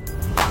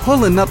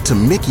Pulling up to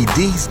Mickey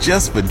D's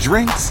just for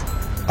drinks?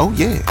 Oh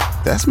yeah,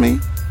 that's me.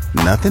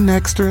 Nothing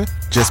extra,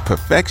 just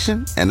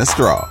perfection and a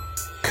straw.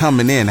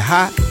 Coming in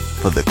hot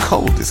for the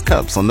coldest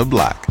cups on the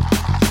block.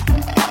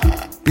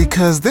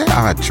 Because there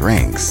are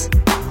drinks.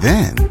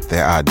 Then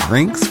there are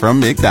drinks from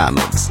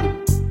McDonald's.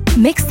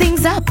 Mix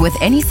things up with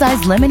any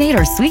size lemonade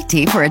or sweet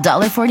tea for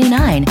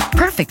 $1.49.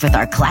 Perfect with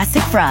our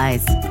classic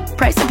fries.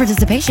 Price and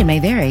participation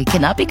may vary.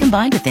 Cannot be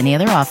combined with any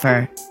other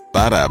offer.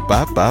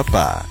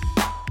 Ba-da-ba-ba-ba.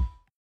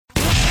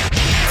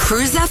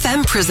 Cruise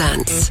FM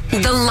presents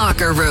The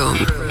Locker Room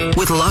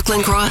with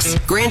Lachlan Cross,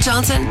 Grant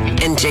Johnson,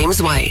 and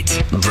James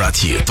White. Brought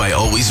to you by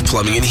Always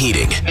Plumbing and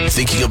Heating.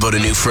 Thinking about a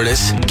new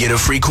furnace? Get a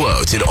free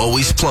quote at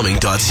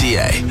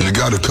alwaysplumbing.ca. You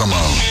gotta come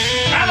on.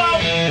 Hello!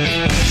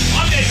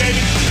 Monday,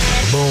 baby!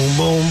 Boom,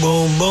 boom,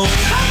 boom, boom.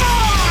 Come on!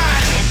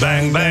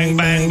 Bang, bang,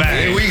 bang,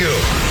 bang. Here we go.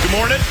 Good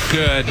morning.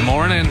 Good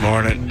morning.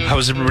 Morning. How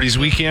was everybody's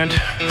weekend?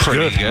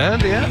 Pretty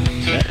good, yeah.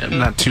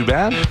 Not too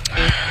bad.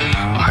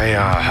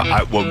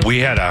 Well, we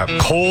had a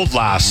cold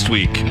last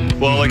week.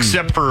 Well,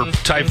 except for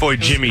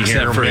Typhoid Jimmy here.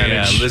 Except for,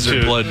 managed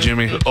lizard to blood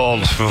Jimmy.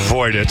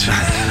 avoid it.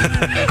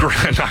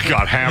 Grant, I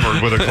got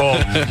hammered with a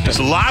cold.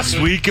 So last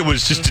week it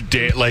was just a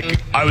day,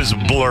 like I was a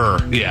blur.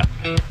 Yeah.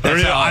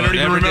 I don't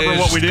even remember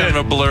what we did. Kind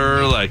of a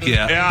blur, like,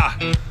 yeah.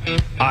 Yeah.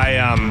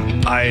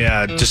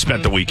 I just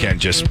spent the weekend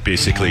just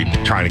basically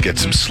trying to get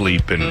some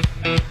sleep and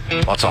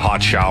lots of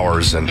hot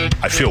showers, and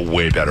I feel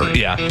way better.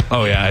 Yeah.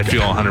 Oh, yeah, I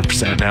feel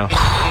 100% now.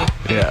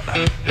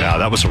 Yeah. Yeah,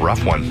 that was a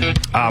rough one.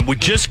 We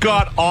just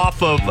got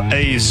off of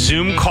a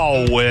Zoom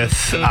call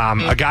with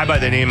a guy by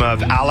the name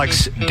of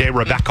Alex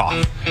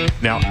Derebekov.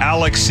 Now,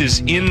 Alex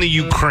is in the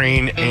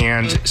Ukraine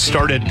and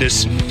started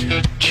this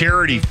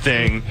charity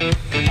thing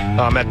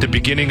at the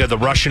beginning of the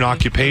Russian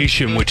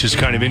occupation, which is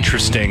kind of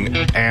interesting.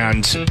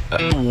 And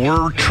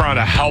we're trying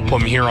to help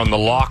him here on the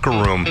Locker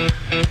Room.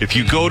 If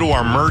you go to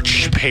our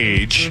merch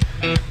page,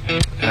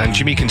 and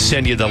Jimmy can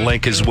send you the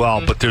link as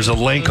well, but there's a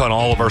link on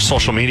all of our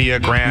social media,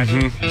 Grant,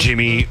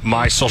 Jimmy,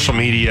 my social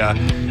media,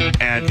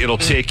 and it'll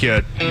take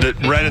you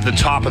right at the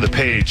top of the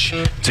page.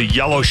 It's a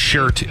yellow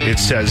shirt. It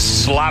says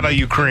Slava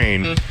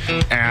Ukraine,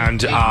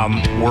 and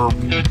we're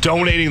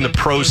donating the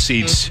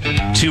proceeds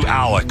to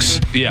Alex.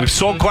 Yeah. We've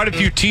sold quite a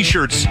few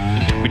t-shirts.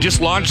 We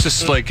just launched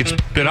this, it's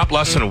been up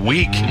less than a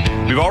week.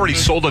 We've already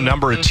sold a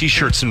number of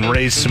t-shirts and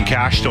raised some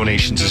cash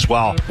donations as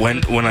well.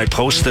 When I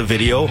post the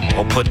video,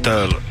 I'll put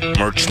the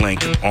merch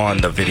link on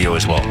the video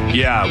as well.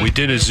 Yeah, we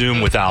did a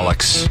Zoom with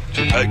Alex.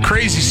 A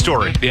crazy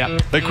story. Yeah.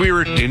 Like we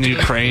were in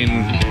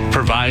Ukraine,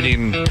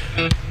 providing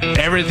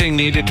everything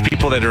needed to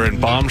people that are in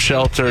bomb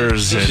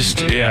shelters.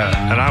 And,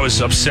 And I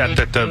was upset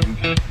that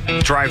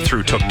the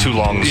drive-through took too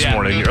long this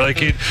morning.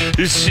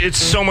 It's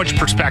so much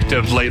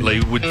perspective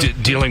lately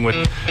with dealing with.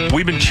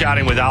 We've been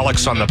chatting with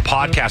Alex on the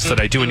podcast that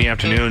I do in the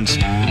afternoons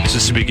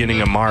since the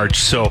beginning of March.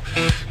 So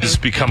this has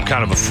become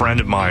kind of a friend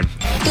of mine.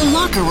 The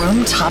Locker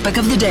Room topic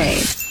of the day.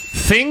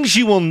 Things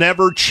you will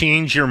never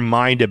change your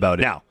mind about.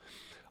 Now,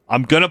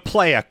 I'm going to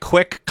play a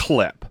quick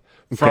clip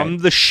from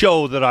the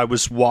show that I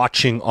was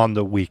watching on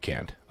the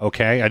weekend.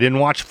 Okay? I didn't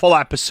watch a full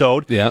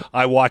episode. Yeah.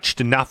 I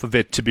watched enough of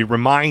it to be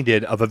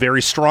reminded of a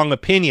very strong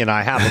opinion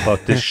I have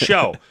about this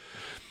show.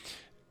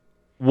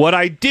 What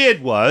I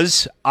did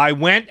was I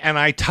went and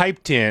I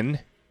typed in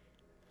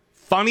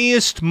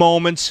funniest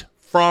moments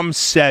from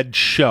said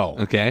show.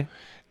 Okay.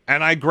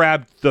 And I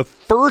grabbed the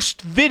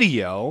first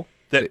video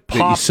that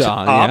popped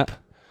saw, up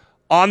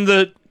on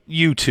the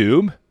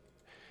YouTube,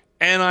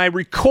 and I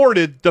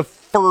recorded the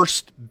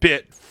first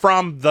bit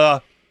from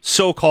the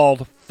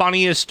so-called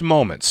funniest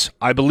moments.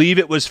 I believe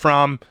it was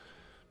from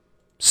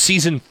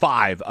season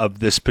 5 of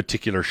this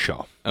particular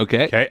show.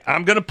 Okay.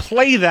 I'm going to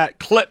play that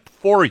clip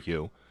for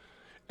you,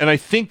 and I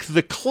think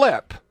the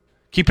clip,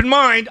 keep in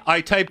mind,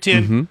 I typed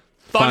in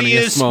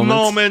funniest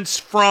moments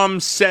from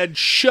said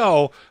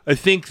show. I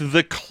think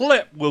the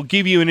clip will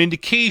give you an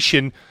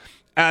indication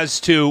as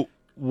to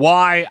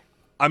why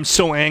I'm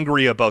so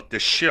angry about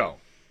this show.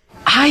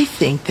 I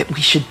think that we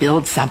should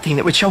build something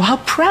that would show how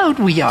proud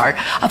we are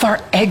of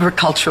our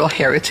agricultural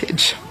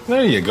heritage.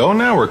 There you go.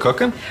 Now we're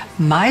cooking.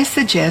 My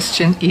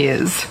suggestion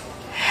is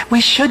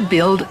we should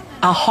build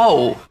a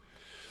hoe.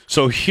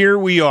 So here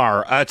we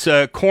are. It's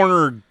a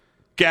corner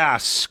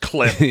gas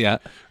clip. Yeah.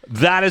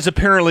 That is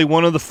apparently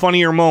one of the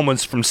funnier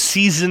moments from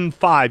season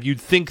 5.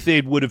 You'd think they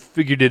would have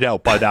figured it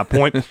out by that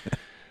point.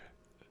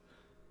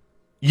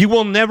 You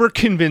will never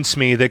convince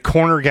me that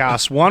Corner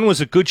Gas, 1,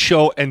 was a good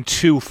show, and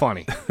 2,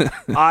 funny.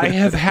 I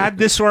have had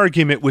this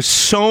argument with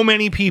so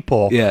many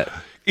people. Yeah.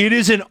 It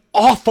is an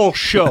awful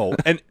show,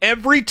 and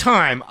every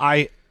time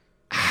I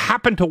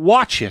happen to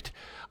watch it,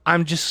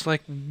 I'm just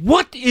like,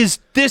 what is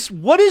this?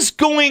 What is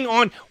going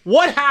on?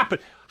 What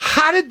happened?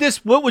 How did this,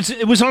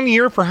 it was on the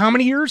air for how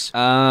many years?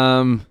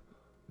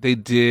 They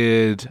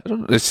did, I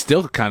don't know, it's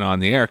still kind of on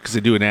the air because they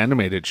do an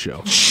animated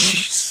show.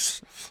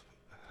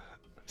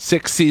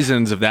 6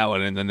 seasons of that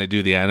one, and then they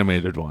do the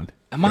animated one.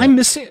 Am I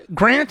missing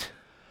Grant?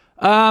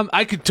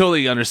 I could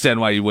totally understand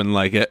why you wouldn't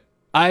like it.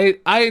 I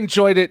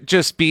enjoyed it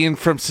just being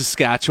from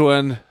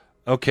Saskatchewan.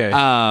 Okay.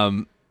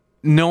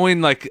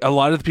 knowing like a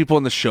lot of the people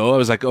in the show, I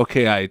was like,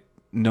 okay, I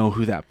know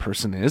who that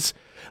person is.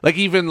 Like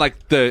even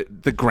like the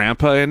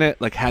grandpa in it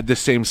like had the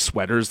same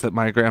sweaters that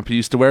my grandpa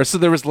used to wear. So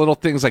there was little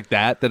things like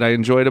that I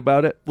enjoyed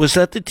about it. Was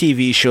that the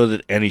TV show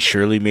that Annie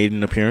Shirley made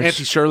an appearance?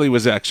 Auntie Shirley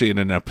was actually in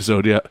an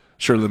episode, yeah.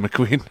 Shirley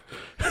McQueen.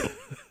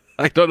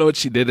 I don't know what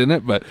she did in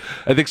it, but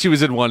I think she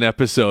was in one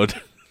episode.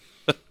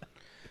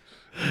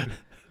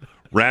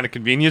 Ran a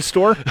convenience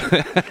store?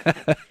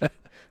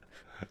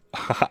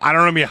 I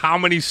don't know how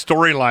many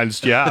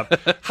storylines do you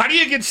have? How do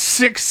you get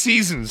 6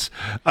 seasons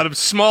out of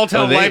small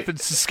town life in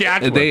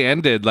Saskatchewan? They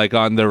ended like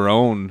on their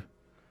own.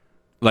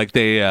 Like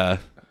it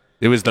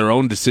was their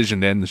own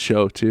decision to end the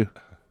show too.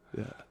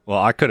 Yeah.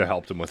 Well, I could have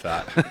helped him with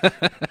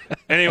that.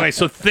 Anyway,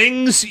 so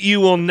things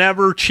you will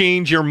never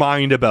change your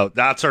mind about.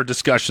 That's our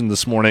discussion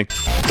this morning.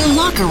 The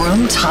Locker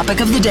Room topic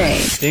of the day.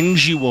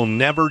 Things you will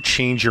never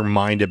change your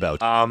mind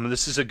about.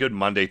 This is a good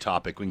Monday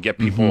topic. We can get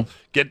people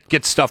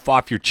get stuff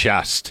off your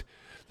chest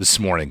this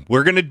morning.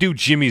 We're going to do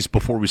Jimmy's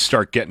before we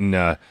start getting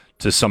to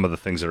some of the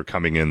things that are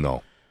coming in,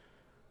 though.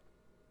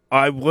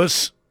 I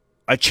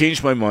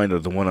changed my mind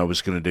on the one I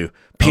was going to do.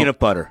 Peanut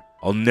butter.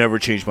 I'll never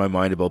change my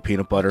mind about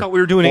peanut butter. I thought we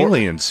were doing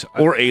aliens.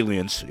 Or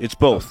aliens. It's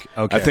both.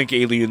 Okay. I think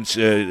aliens,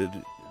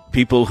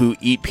 people who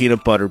eat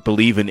peanut butter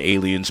believe in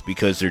aliens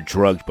because they're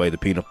drugged by the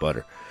peanut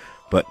butter.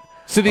 But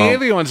so the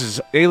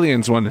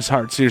aliens one is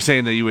hard. So you're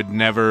saying that you would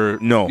never...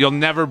 No. You'll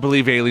never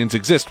believe aliens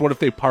exist. What if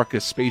they park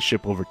a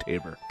spaceship over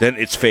Tabor? Then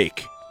it's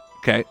fake.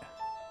 Okay.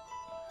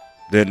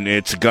 Then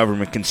it's a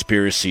government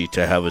conspiracy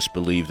to have us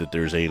believe that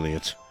there's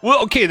aliens.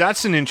 Well, okay,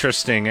 that's an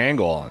interesting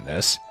angle on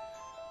this.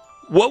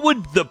 What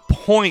would the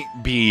point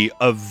be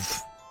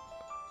of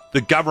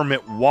the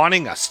government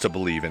wanting us to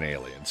believe in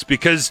aliens?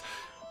 Because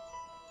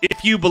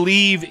if you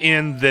believe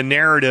in the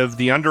narrative,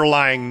 the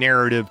underlying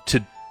narrative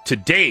to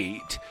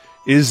date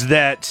is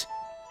that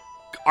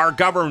our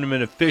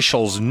government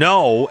officials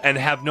know and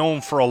have known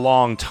for a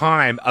long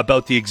time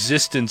about the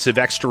existence of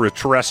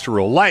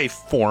extraterrestrial life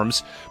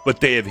forms,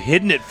 but they have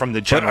hidden it from the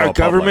general public.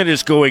 But our government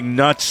is going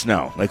nuts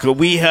now. Like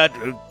we had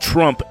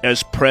Trump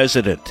as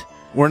president.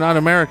 We're not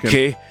American.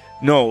 Okay.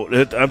 No,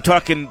 I'm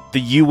talking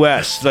the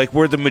U.S. Like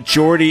we're the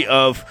majority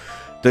of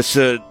this,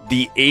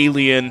 the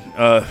alien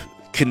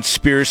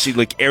conspiracy,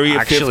 like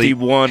Area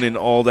 51 and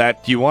all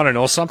that. Do you want to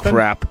know something?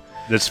 Crap.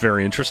 That's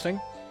very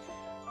interesting.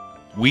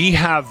 We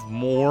have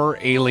more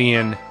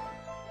alien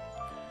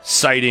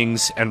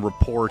sightings and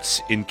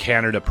reports in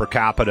Canada per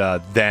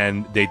capita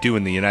than they do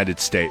in the United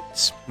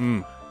States.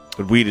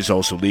 But weed is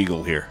also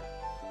legal here.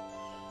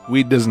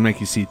 Weed doesn't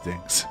make you see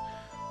things.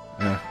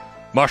 Yeah.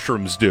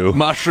 Mushrooms do.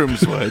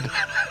 Mushrooms would.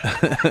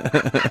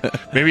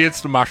 Maybe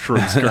it's the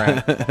mushrooms,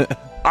 Grant.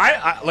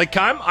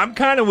 I'm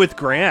kind of with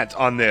Grant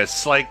on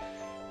this. Like,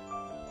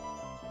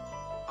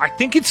 I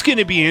think it's going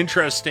to be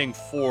interesting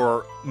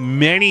for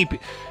many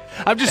people.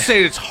 I'm just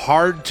saying it's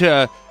hard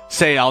to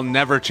say I'll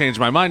never change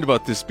my mind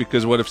about this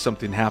because what if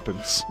something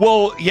happens?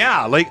 Well,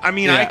 yeah.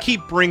 I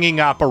keep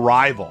bringing up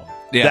Arrival.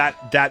 Yeah.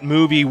 That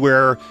movie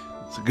where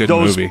it's a good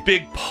those movie.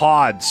 Big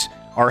pods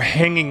are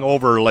hanging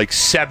over like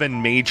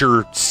 7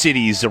 major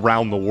cities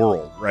around the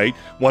world, right?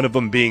 One of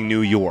them being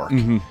New York.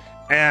 Mm-hmm.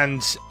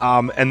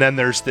 And then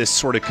there's this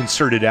sort of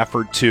concerted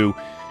effort to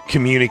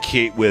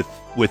communicate with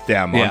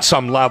them on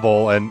some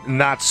level, and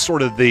that's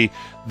sort of the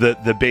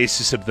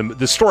basis of the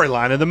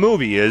storyline of the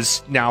movie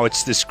is now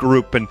it's this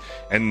group and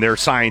they're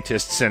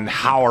scientists, and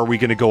how are we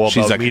going to go about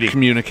She's like meeting? A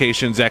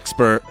communications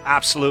expert.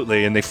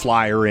 Absolutely, and they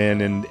fly her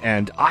in,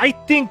 and I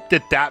think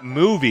that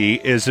movie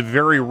is a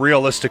very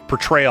realistic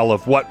portrayal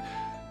of what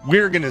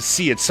we're going to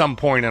see at some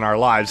point in our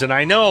lives. And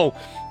I know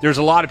there's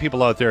a lot of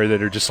people out there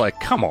that are just like,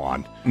 come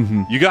on,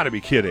 you got to be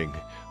kidding.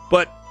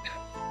 But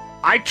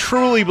I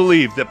truly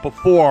believe that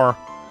before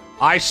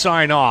I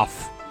sign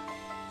off,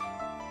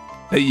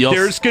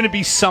 there's going to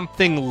be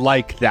something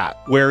like that,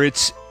 where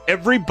it's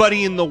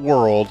everybody in the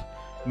world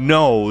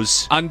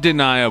knows,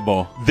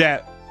 undeniable,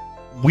 that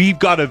we've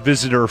got a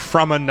visitor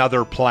from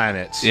another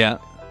planet. Yeah.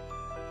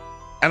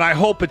 And I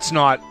hope it's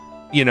not,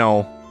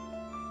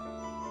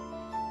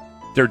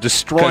 they're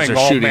destroying they're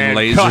all shooting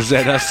mankind. lasers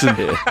at us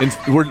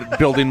and we're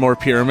building more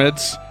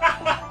pyramids.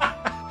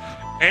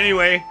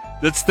 Anyway,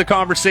 that's the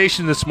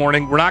conversation this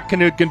morning. We're not going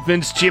to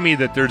convince Jimmy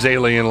that there's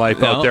alien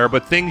life out there,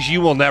 but things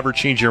you will never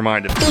change your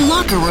mind about. The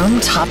Locker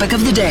Room topic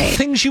of the day.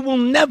 Things you will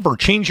never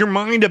change your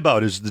mind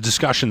about is the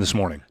discussion this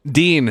morning.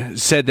 Dean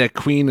said that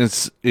Queen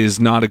is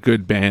not a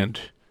good band.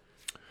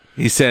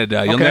 He said,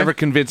 you'll never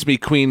convince me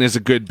Queen is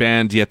a good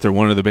band, yet they're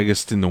one of the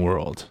biggest in the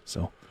world.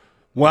 So,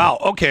 wow.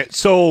 Okay.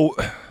 So,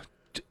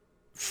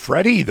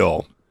 Freddie,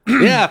 though.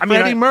 Yeah,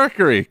 Freddie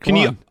Mercury.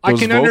 I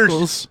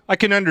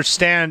can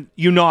understand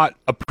you not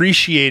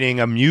appreciating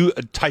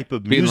a type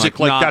of music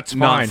that's fine.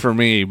 Not for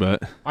me,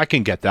 but I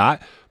can get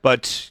that.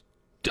 But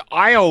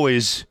I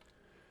always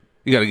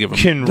you got to give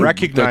him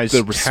recognize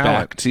the respect.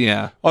 Talent.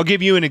 Yeah, I'll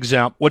give you an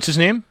example. What's his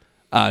name?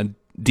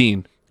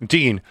 Dean.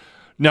 Dean.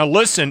 Now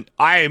listen,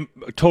 I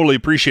totally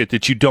appreciate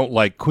that you don't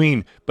like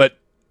Queen, but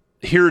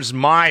here's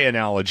my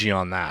analogy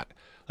on that.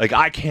 Like,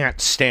 I can't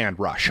stand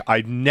Rush.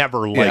 I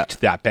never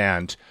liked that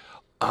band.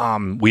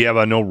 We have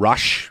a no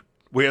Rush.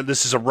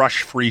 This is a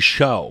Rush-free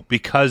show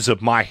because of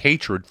my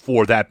hatred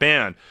for that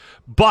band.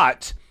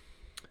 But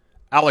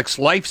Alex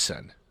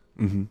Lifeson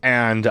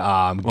and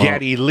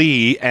Geddy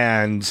Lee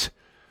and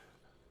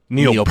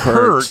Neil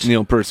Peart.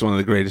 Neil Peart's one of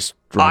the greatest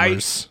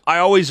drummers. I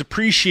always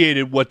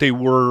appreciated what they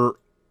were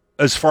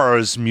as far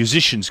as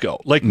musicians go.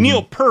 Like,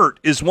 Neil Peart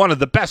is one of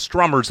the best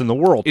drummers in the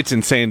world. It's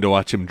insane to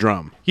watch him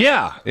drum.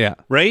 Yeah.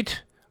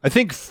 Right? I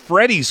think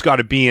Freddie's got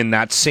to be in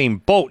that same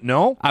boat,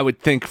 no? I would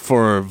think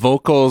for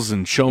vocals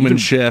and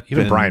showmanship.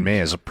 Even Brian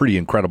May is a pretty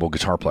incredible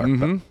guitar player.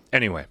 But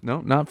anyway.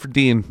 No, not for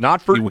Dean.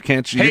 Not for... You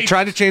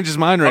tried to change his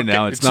mind right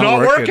now. It's not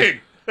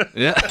working.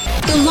 Yeah.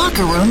 The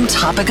locker room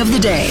topic of the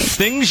day.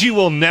 Things you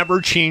will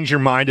never change your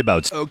mind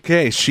about.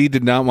 Okay, she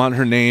did not want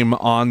her name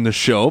on the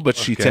show, but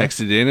she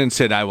texted in and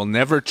said, I will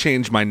never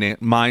change my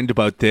mind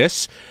about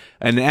this.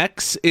 An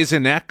ex is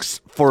an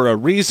ex for a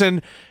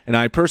reason, and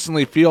I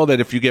personally feel that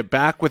if you get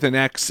back with an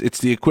ex, it's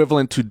the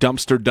equivalent to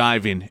dumpster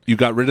diving. You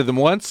got rid of them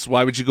once,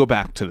 why would you go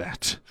back to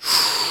that?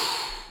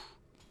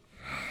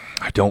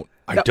 I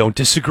don't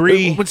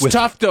disagree. It's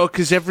tough, though,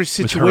 because every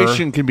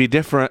situation can be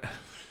different,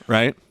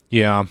 right?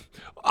 Yeah.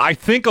 I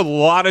think a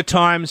lot of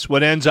times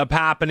what ends up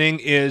happening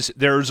is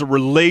there's a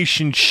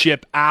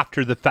relationship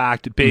after the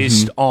fact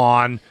based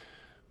on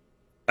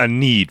a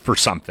need for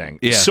something.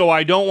 Yeah. So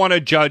I don't want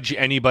to judge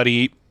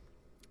anybody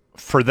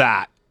for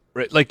that.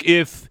 Right? Like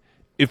if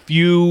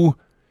you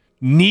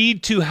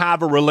need to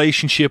have a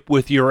relationship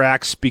with your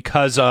ex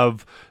because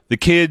of the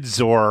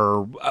kids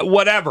or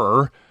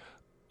whatever,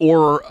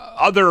 or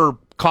other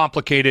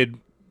complicated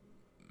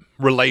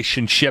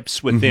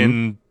relationships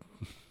within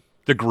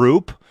the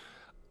group,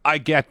 I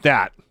get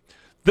that.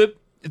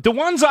 The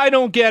ones I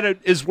don't get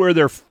is where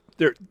they're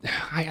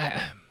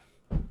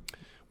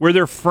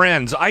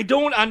friends. I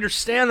don't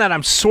understand that.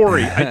 I'm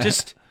sorry. I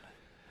just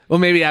well,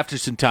 maybe after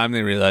some time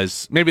they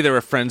realize maybe they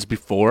were friends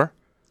before,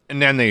 and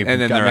then they're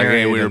like,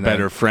 hey, we were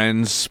better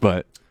friends.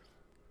 But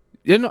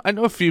I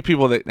know a few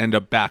people that end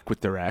up back with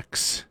their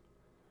ex.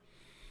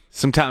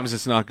 Sometimes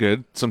it's not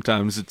good.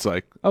 Sometimes it's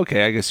like,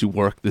 okay, I guess you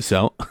work this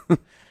out.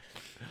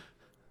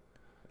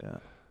 Yeah.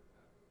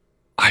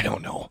 I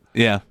don't know.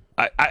 Yeah.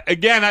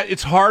 Again,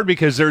 it's hard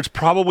because there's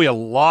probably a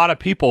lot of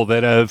people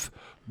that have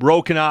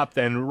broken up.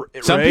 Then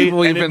some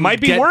people even might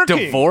be get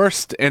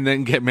divorced and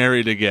then get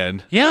married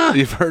again. Yeah,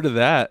 you've heard of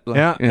that.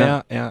 Like,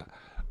 yeah.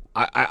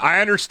 I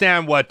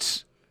understand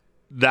what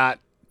that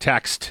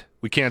text.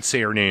 We can't say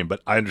her name, but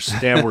I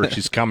understand where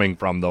she's coming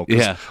from, though.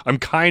 Yeah, I'm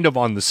kind of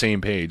on the same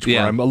page.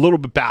 Where I'm a little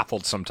bit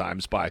baffled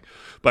sometimes by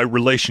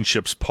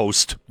relationships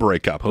post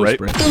breakup. Right.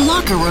 The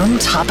locker room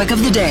topic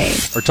of the day.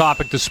 Our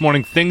topic this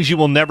morning: things you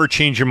will never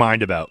change your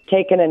mind about.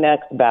 Taking an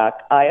ex back.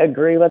 I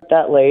agree with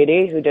that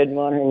lady who didn't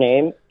want her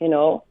name.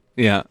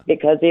 Yeah.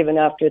 Because even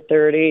after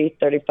 30,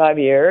 35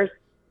 years,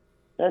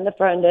 send a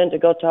friend in to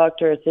go talk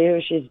to her, see who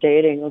she's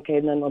dating. Okay,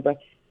 and then we'll break.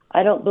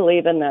 I don't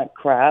believe in that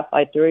crap.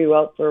 I threw you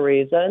out for a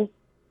reason.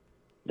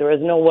 There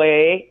is no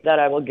way that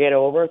I will get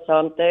over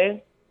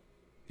something.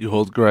 You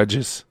hold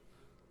grudges.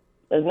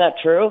 Isn't that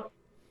true?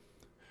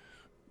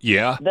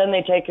 Yeah. Then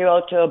they take you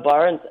out to a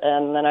bar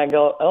and then I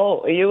go,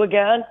 oh, are you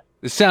again?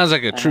 This sounds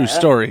like a true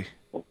story.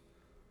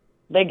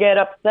 They get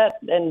upset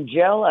and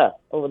jealous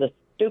over the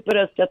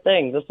stupidest of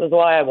things. This is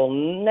why I will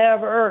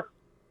never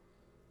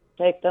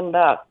take them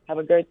back. Have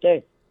a great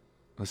day.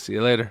 I'll see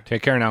you later.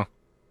 Take care now.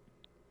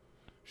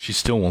 She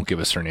still won't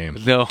give us her name.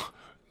 No.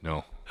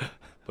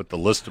 But the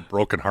list of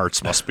broken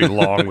hearts must be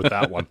long with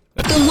that one.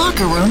 The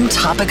locker room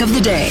topic of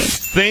the day.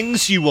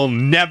 Things you will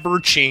never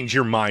change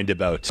your mind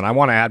about. And I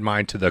want to add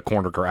mine to the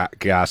corner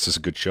gas. Is a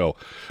good show.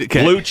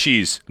 Okay. Blue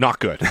cheese, not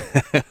good.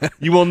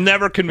 You will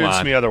never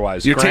convince me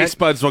otherwise. Your taste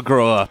buds will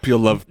grow up. You'll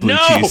love blue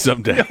cheese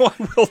someday. No,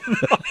 I will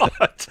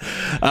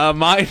not.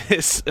 Mine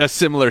is a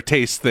similar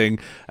taste thing,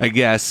 I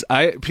guess.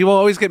 People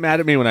always get mad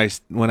at me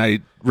when I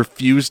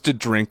refuse to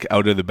drink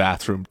out of the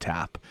bathroom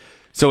tap.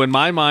 So in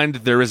my mind,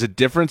 there is a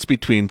difference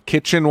between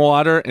kitchen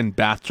water and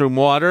bathroom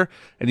water,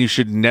 and you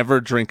should never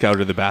drink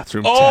out of the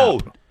bathroom tap. Oh,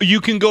 you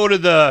can go to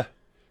the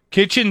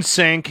kitchen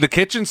sink. The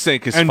kitchen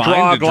sink is and fine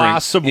draw to a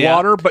glass drink. of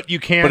water, but you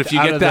can't. But if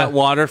you get that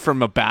water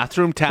from a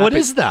bathroom tap, what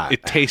is that?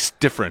 It tastes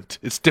different.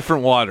 It's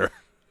different water.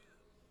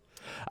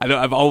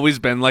 I've always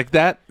been like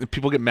that.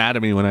 People get mad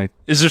at me when I.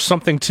 Is there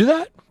something to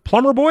that,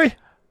 plumber boy?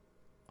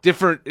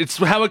 Different. It's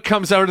how it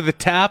comes out of the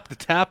tap. The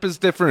tap is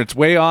different. It's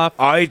way off.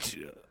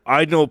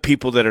 I know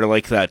people that are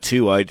like that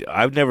too.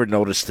 I've never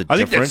noticed the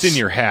difference. I think that's in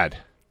your head.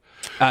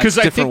 Because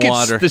I think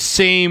it's the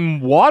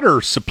same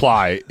water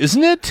supply,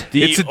 isn't it?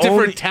 It's a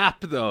different tap,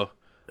 though.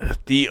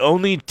 The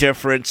only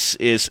difference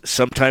is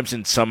sometimes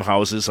in some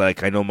houses,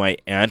 like I know my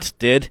aunt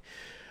did,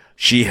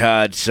 she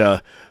had,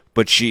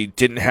 but she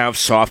didn't have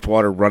soft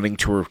water running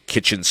to her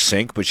kitchen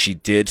sink, but she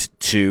did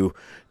to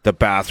the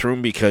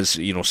bathroom because,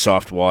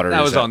 soft water.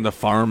 That was on the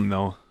farm,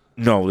 though.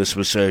 No, this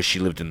was, she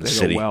lived in the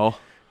city. Well.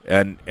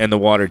 And the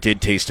water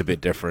did taste a bit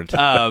different.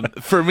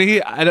 For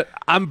me,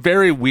 I'm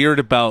very weird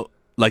about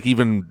like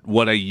even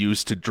what I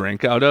use to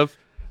drink out of.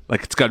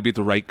 Like it's got to be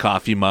the right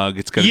coffee mug.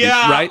 It's got to be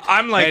right.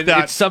 I'm like and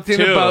that. It's something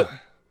too. about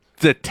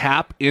the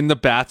tap in the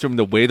bathroom,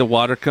 the way the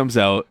water comes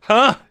out.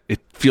 Huh? It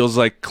feels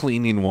like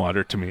cleaning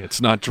water to me. It's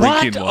not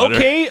drinking water.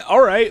 Okay,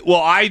 all right.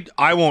 Well,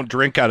 I won't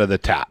drink out of the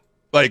tap,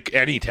 like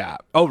any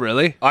tap. Oh,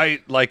 really?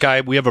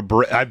 We have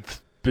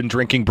I've been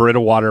drinking Brita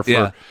water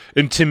for,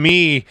 and to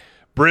me,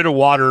 Brita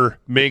water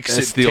makes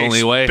That's it the taste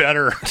only way.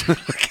 better.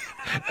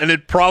 And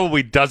it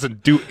probably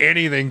doesn't do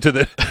anything to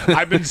the.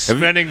 I've been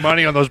spending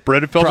money on those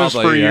Brita filters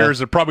for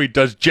years. It probably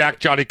does Jack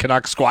Johnny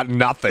Canuck squat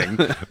nothing.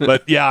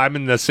 But yeah, I'm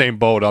in the same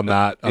boat on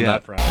that. On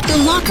that front. The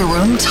locker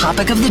room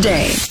topic of the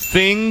day.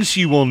 Things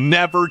you will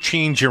never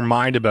change your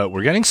mind about.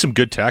 We're getting some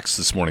good texts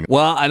this morning.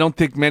 Well, I don't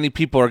think many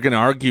people are going to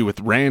argue with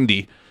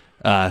Randy,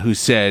 who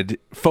said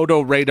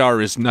photo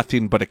radar is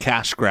nothing but a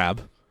cash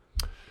grab.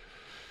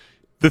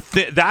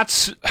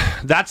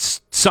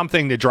 That's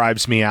something that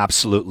drives me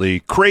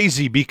absolutely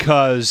crazy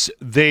because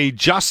they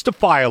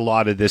justify a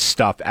lot of this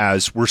stuff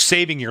as we're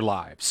saving your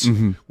lives.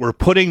 Mm-hmm. We're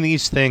putting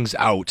these things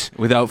out.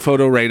 Without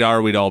photo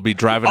radar, we'd all be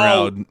driving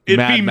around it'd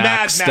Mad be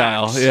Max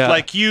style. Max. Yeah.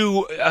 Like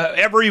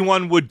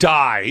everyone would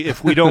die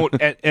if we don't.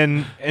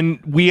 and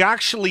we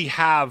actually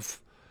have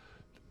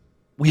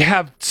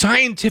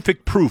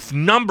scientific proof,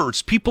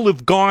 numbers. People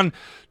have gone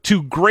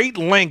to great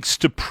lengths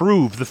to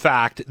prove the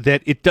fact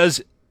that it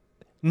does.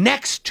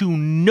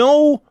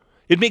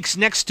 It makes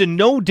next to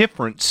no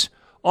difference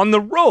on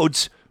the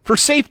roads for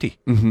safety.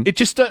 Mm-hmm. It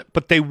just,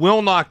 but they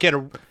will not get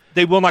rid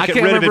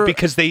of it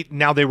because they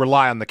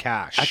rely on the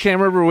cash. I can't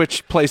remember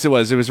which place it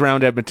was. It was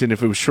around Edmonton.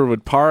 If it was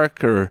Sherwood Park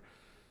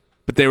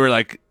but they were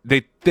like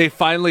they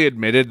finally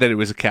admitted that it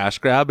was a cash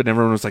grab, and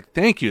everyone was like,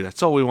 "Thank you.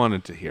 That's all we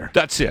wanted to hear."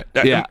 That's it.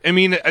 Yeah. I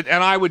mean,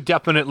 and I would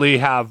definitely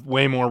have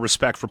way more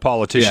respect for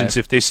politicians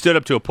if they stood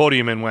up to a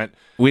podium and went,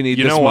 "We need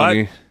this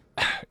money."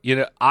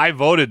 I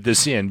voted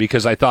this in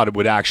because I thought it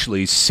would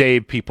actually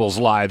save people's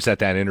lives at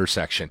that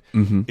intersection.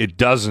 Mm-hmm. It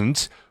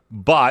doesn't,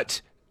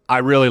 but I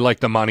really like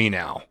the money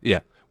now. Yeah.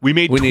 We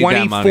made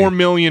 $24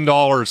 million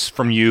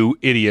from you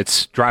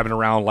idiots driving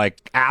around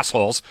like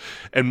assholes,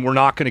 and we're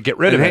not going to get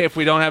rid of it. Hey, if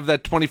we don't have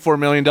that $24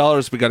 million,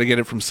 we got to get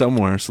it from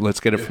somewhere, so let's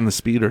get it from the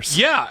speeders.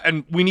 Yeah,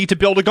 and we need to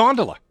build a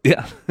gondola.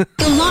 Yeah.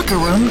 The locker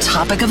room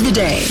topic of the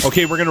day.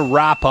 Okay, we're going to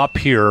wrap up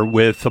here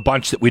with a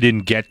bunch that we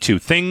didn't get to.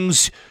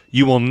 Things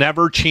you will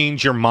never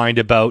change your mind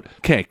about.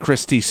 Okay,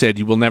 Christy said,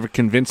 you will never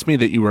convince me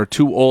that you are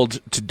too old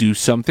to do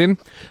something.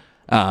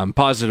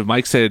 Positive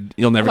Mike said,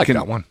 you'll never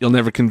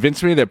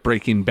convince me that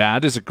Breaking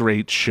Bad is a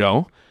great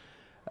show.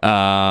 We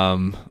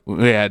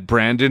had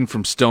Brandon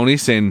from Stoney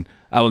saying,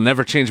 I will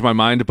never change my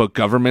mind about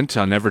government.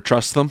 I'll never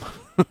trust them.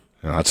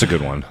 That's a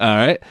good one. All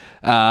right.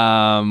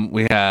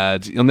 We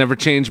had, you'll never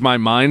change my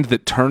mind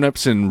that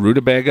turnips and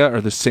rutabaga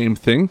are the same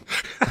thing.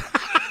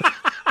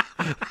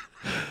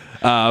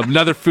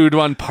 Another food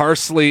one,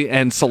 parsley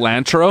and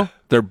cilantro.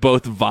 They're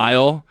both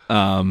vile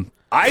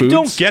I foods.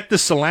 don't get the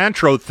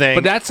cilantro thing.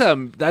 But that's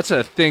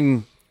a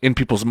thing in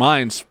people's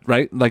minds,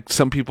 right? Like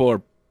some people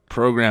are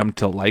programmed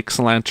to like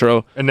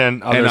cilantro, and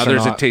then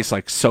others it tastes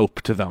like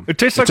soap to them. It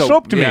tastes like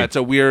soap to me. Yeah, it's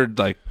a weird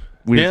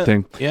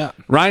thing. Yeah.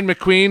 Ryan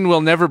McQueen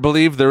will never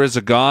believe there is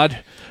a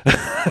God.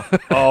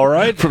 All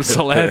right. From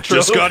cilantro.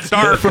 Just got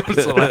dark. From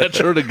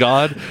cilantro to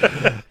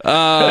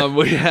God.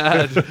 We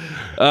had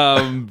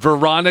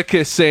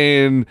Veronica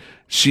saying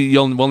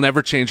will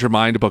never change her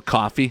mind about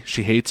coffee.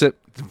 She hates it.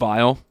 It's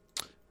vile.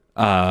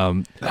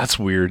 That's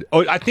weird.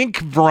 Oh, I think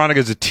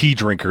Veronica's a tea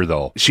drinker,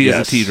 though. She is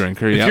a tea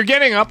drinker. If yep. you're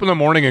getting up in the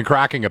morning and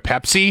cracking a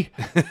Pepsi,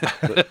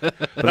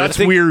 that's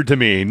weird to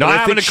me. Not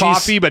having a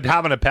coffee, but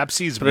having a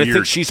Pepsi is weird. I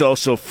think she's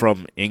also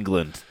from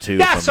England too.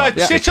 Yes,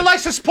 she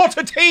likes a spot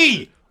of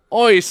tea.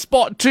 Oi,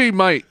 spot tea,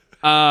 mate.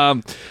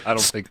 I don't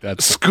think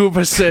that's...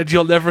 Scuba said,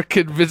 you'll never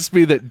convince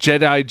me that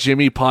Jedi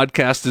Jimmy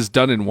podcast is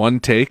done in one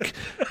take.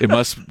 It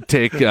must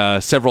take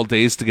several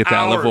days to get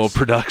that level of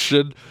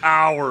production.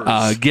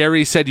 Hours.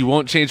 Gary said, you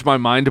won't change my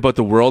mind about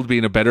the world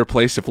being a better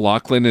place if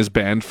Lachlan is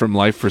banned from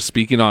life for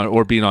speaking on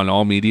or being on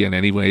all media in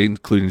any way,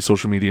 including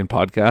social media and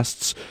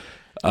podcasts.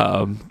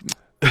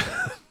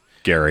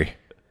 Gary,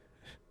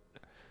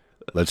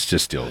 let's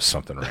just deal with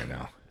something right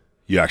now.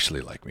 You actually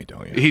like me,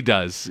 don't you? He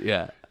does,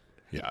 yeah.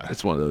 Yeah.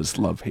 It's one of those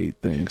love-hate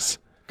things.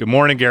 Good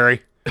morning,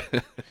 Gary.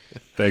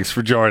 Thanks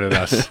for joining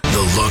us.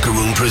 The Locker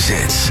Room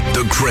presents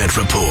The Grant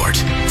Report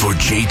for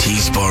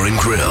JT's Bar and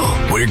Grill,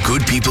 where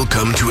good people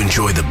come to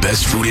enjoy the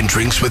best food and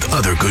drinks with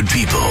other good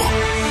people.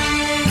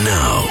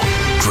 Now,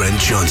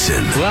 Grant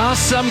Johnson. Well,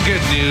 some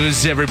good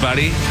news,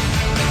 everybody.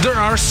 There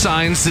are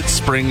signs that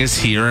spring is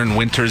here and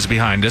winter's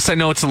behind us. I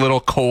know it's a little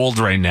cold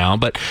right now,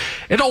 but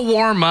it'll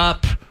warm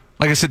up.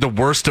 Like I said, the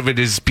worst of it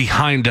is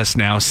behind us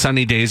now.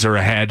 Sunny days are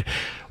ahead.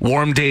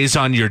 Warm days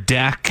on your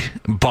deck,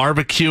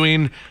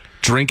 barbecuing,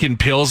 drinking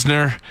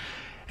Pilsner,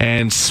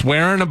 and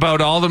swearing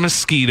about all the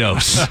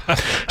mosquitoes.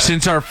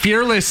 Since our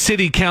fearless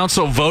city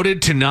council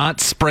voted to not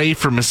spray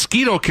for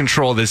mosquito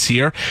control this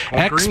year,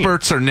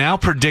 experts are now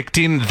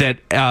predicting that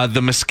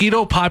the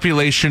mosquito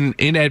population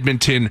in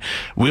Edmonton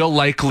will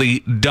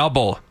likely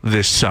double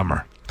this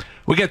summer.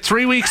 We get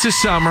 3 weeks of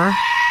summer.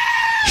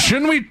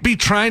 Shouldn't we be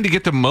trying to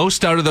get the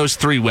most out of those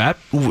 3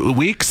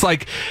 weeks?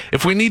 Like,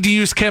 if we need to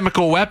use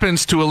chemical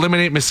weapons to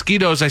eliminate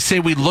mosquitoes, I say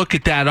we look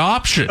at that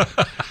option.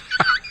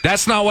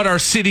 That's not what our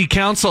city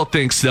council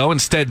thinks, though.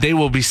 Instead, they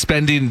will be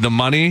spending the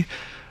money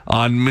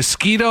on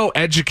mosquito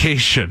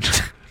education.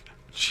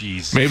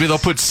 Jeez. Maybe they'll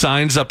put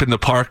signs up in the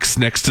parks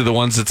next to the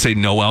ones that say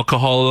no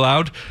alcohol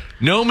allowed.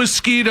 No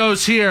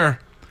mosquitoes here.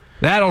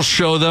 That'll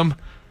show them.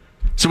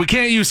 So we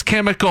can't use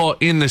chemical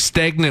in the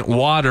stagnant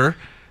water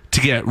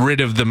to get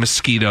rid of the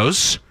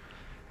mosquitoes.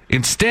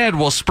 Instead,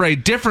 we'll spray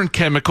different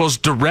chemicals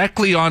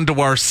directly onto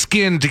our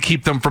skin to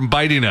keep them from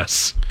biting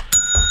us.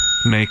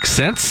 Makes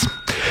sense.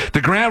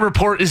 The Grant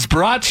Report is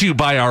brought to you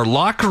by our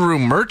locker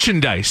room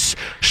merchandise.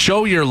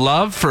 Show your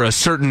love for a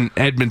certain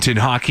Edmonton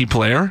hockey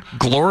player,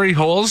 glory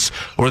holes,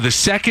 or the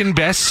second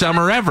best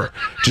summer ever.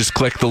 Just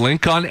click the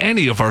link on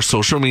any of our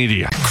social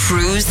media.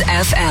 Cruise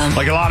FM.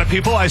 Like a lot of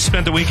people, I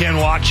spent the weekend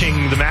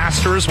watching the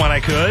Masters when I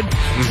could.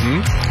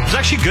 It was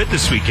actually good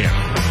this weekend.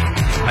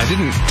 I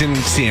didn't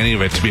see any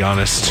of it, to be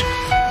honest.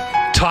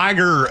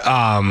 Tiger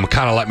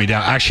kind of let me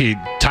down. Actually,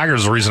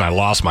 Tiger's the reason I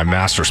lost my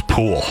Masters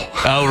pool.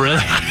 Oh, really?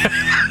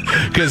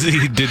 Because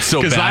he did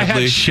so badly. Because I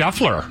had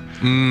Scheffler.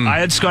 I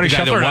had Scotty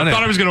Scheffler. I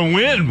thought I was going to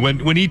win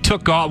when he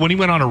took off. When he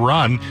went on a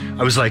run,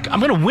 I was like, I'm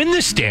going to win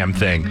this damn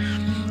thing.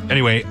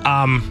 Anyway,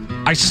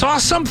 I saw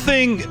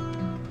something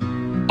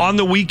on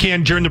the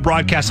weekend during the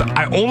broadcast.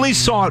 I only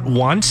saw it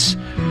once,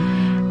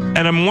 and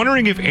I'm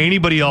wondering if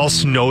anybody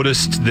else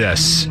noticed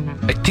this.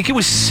 I think it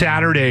was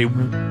Saturday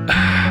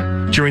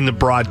during the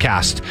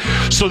broadcast.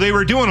 So they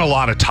were doing a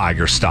lot of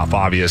Tiger stuff,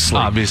 obviously.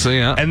 Obviously,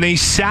 yeah. And they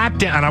sat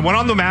down. I went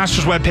on the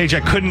Masters webpage. I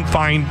couldn't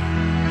find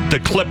the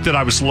clip that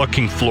I was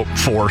looking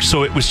for.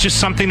 So it was just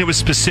something that was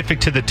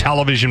specific to the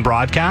television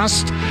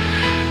broadcast.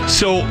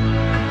 So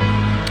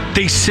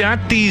they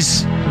sat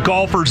these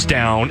golfers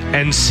down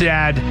and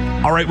said,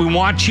 all right, we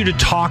want you to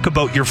talk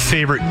about your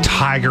favorite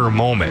Tiger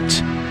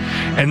moment.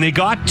 And they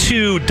got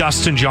to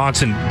Dustin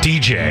Johnson,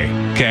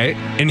 DJ. Okay.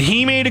 And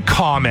he made a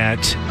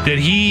comment that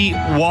he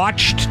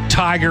watched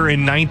Tiger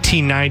in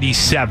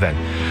 1997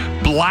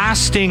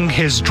 blasting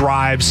his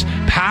drives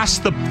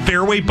past the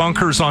fairway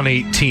bunkers on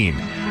 18.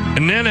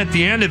 And then at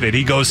the end of it,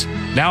 he goes,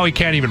 now he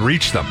can't even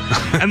reach them.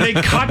 And they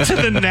cut to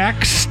the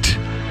next.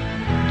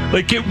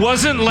 Like, it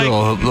wasn't like...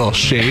 little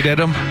shade at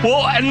him?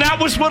 Well, and that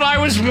was what I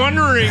was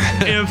wondering,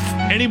 if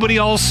anybody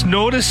else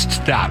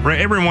noticed that, right?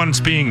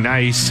 Everyone's being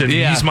nice, and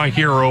he's my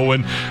hero,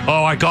 and,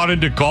 I got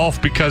into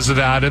golf because of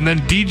that. And then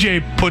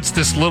DJ puts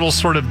this little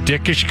sort of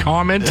dickish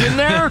comment in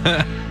there.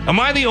 Am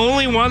I the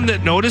only one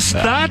that noticed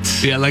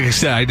that? Yeah, like I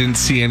said, I didn't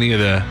see any of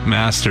the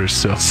Masters,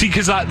 so... See,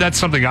 because that's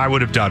something I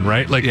would have done,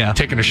 right? Like,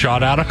 taking a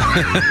shot at him.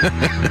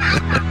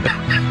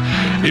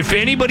 If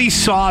anybody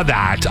saw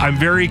that, I'm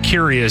very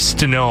curious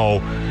to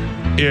know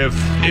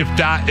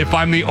if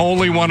I'm the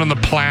only one on the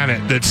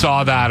planet that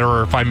saw that,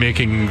 or if I'm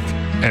making...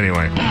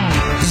 Anyway.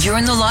 You're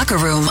in the locker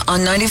room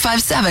on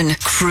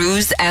 95.7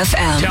 Cruise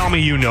FM. Tell me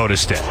you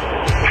noticed it.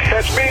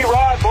 That's me,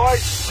 Rod, boy.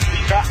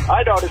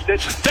 I noticed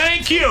it.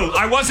 Thank you.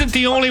 I wasn't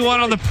the only one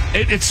on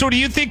the... So do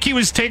you think he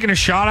was taking a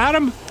shot at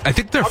him? I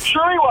think they're... I'm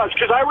sure he was,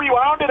 because I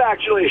rewound it,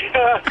 actually.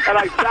 And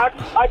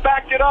I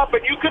backed it up,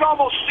 and you could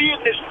almost see it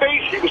in his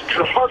face. He was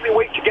hardly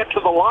wait to get to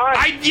the line.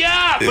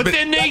 But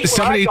then they...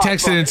 Somebody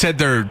texted and said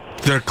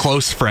they're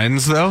close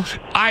friends, though?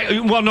 I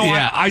didn't...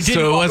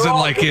 So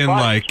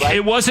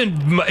it wasn't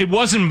It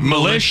wasn't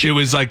malicious. It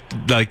was like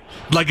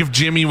if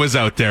Jimmy was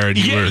out there and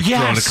you were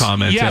throwing a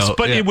comment out. Yes,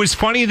 but it was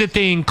funny that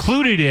they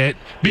included it,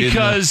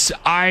 because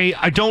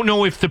I don't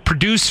know if the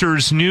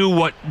producers knew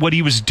what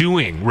he was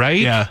doing, right?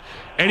 Yeah.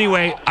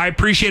 Anyway, I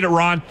appreciate it,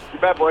 Ron. You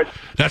bet, boys.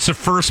 That's the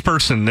first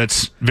person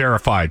that's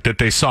verified that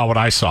they saw what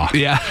I saw.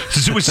 Yeah.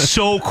 It was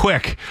so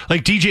quick.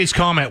 Like, DJ's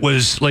comment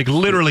was like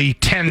literally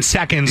 10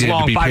 seconds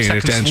long, 5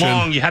 seconds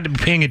long. You had to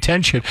be paying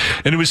attention.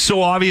 And it was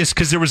so obvious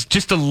because there was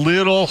just a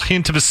little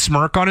hint of a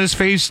smirk on his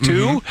face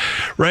too,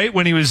 right?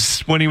 When he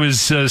was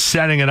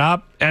setting it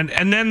up.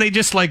 And then they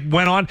just like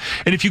went on.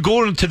 And if you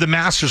go into the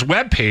Masters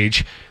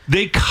webpage,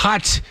 they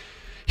cut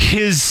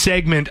his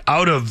segment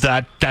out of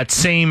that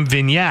same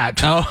vignette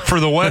for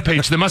the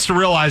webpage. They must have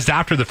realized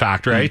after the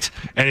fact, right?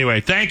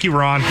 Anyway, thank you,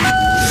 Ron. 3, 2.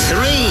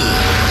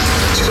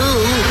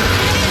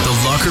 The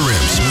Locker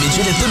Room's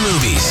Midget at the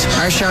Movies.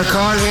 I shall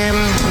call him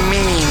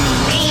Mini.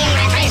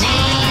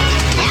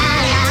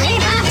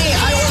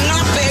 I will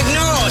not be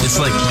ignored. It's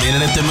like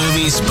Minute at the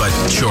Movies, but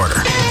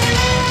shorter.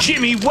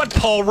 Jimmy, what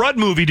Paul Rudd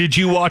movie did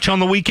you watch on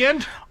the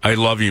weekend? I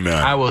Love You,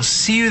 Man. I will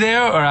see you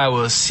there, or I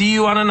will see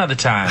you on another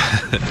time.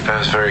 That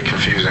was very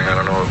confusing. I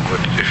don't know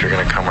if you're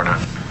going to come or not.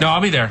 No, I'll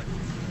be there.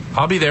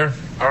 I'll be there.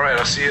 All right,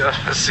 I'll see you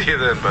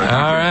then. But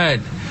all right.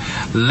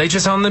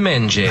 Latest on the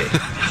men, Jay.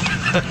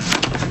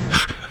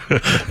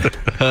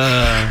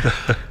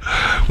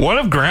 One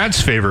of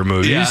Grant's favorite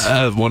movies.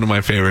 Yeah, one of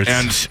my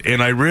favorites.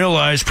 And I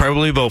realized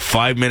probably about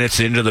 5 minutes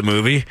into the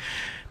movie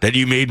that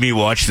you made me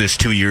watch this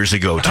 2 years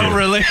ago, too. Oh,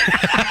 really?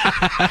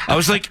 I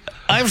was like,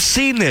 I've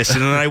seen this.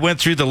 And then I went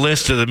through the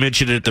list of the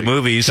Midget at the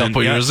Movies. A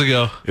couple years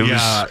ago.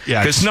 Yeah.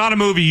 It's not a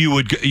movie you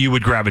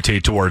would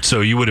gravitate towards,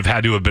 so you would have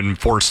had to have been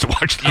forced to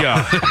watch that.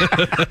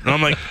 Yeah. And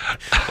I'm like...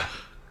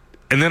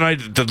 And then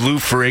the Lou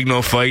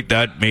Ferrigno fight,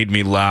 that made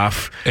me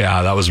laugh.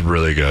 Yeah, that was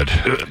really good.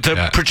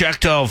 The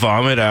projectile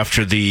vomit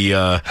after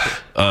the...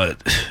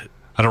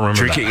 I don't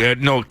remember drinking, that.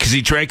 No, because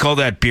he drank all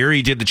that beer.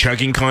 He did the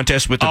chugging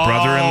contest with the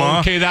brother-in-law.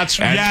 Okay, that's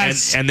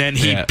yes. And then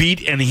he beat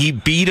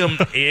him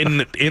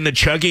in the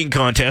chugging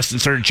contest and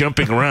started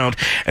jumping around,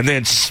 and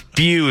then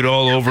spewed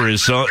all over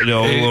his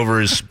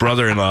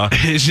brother-in-law.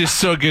 It's just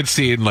so good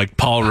seeing like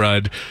Paul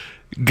Rudd,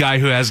 guy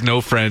who has no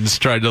friends,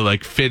 tried to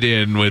like fit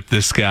in with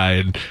this guy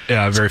and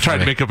tried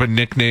to make up a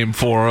nickname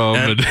for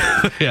him.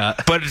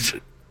 But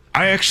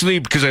I actually,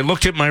 because I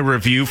looked at my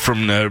review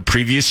from the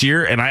previous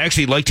year, and I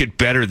actually liked it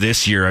better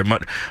this year. I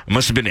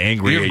must have been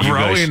angry at you guys. You're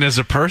growing as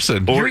a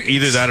person. Or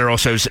either that, or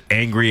else I was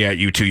angry at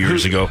you 2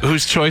 years ago.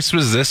 Whose choice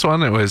was this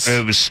one? It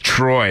was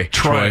Troy.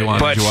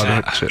 But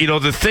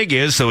the thing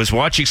is, I was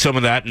watching some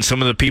of that, and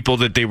some of the people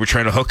that they were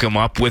trying to hook him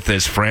up with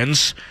as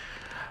friends.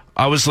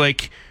 I was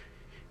like,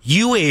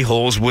 you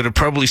a-holes would have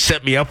probably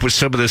set me up with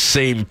some of the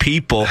same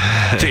people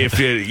if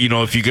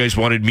you guys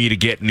wanted me to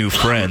get new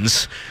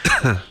friends.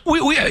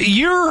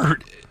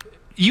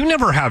 You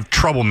never have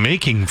trouble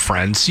making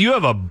friends. You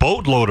have a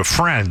boatload of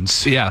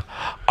friends. Yeah,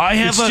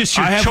 it's just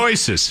your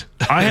choices.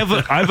 I have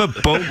a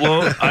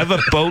boatload. I have a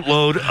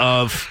boatload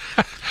of.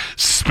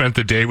 Spent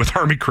the day with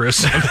Army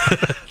Chris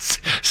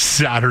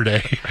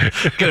Saturday.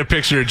 Get a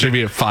picture of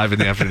Jimmy at 5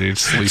 p.m.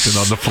 sleeping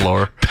on the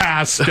floor,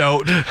 passed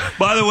out.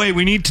 By the way,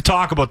 we need to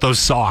talk about those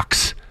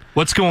socks.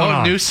 What's going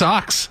on? New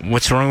socks.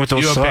 What's wrong with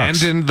those socks? You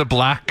abandoned the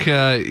black.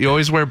 You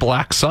always wear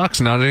black socks.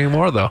 Not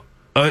anymore, though.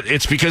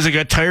 It's because I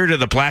got tired of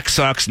the Black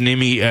Sox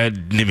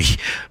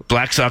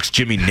Black Sox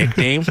Jimmy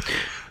nickname.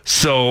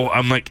 So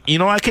I'm like,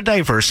 I could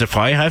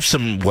diversify. I have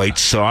some white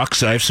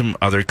socks. I have some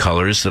other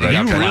colors that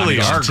you really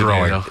are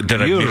growing.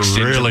 You're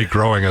really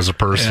growing as a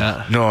person.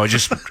 Yeah. No, I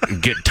just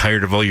get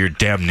tired of all your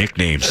damn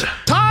nicknames.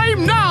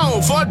 Time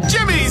now for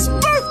Jimmy's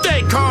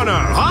birthday corner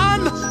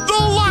on The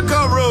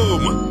Locker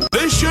Room.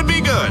 This should be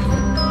good.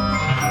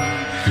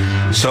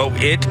 So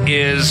it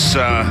is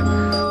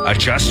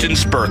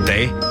Justin's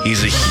birthday.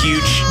 He's a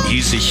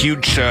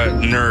huge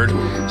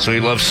nerd. So he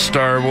loves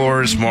Star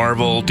Wars,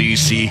 Marvel,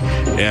 DC,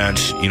 and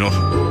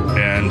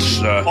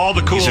all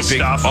the cool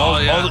stuff.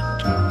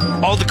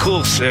 All the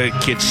cool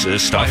kids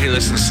stuff. He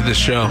listens to this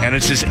show, and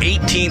it's his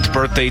 18th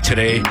birthday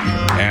today,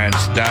 and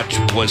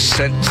that was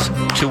sent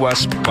to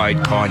us by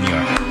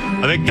Tanya.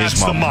 I think that's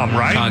the mom,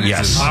 right? Tanya's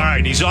yes. All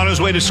right, he's on his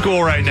way to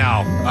school right now.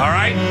 All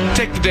right,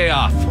 take the day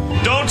off.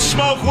 Don't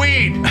smoke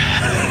weed.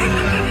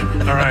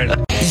 All right.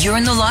 You're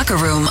in the locker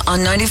room on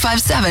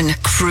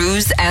 95.7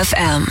 Cruise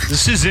FM.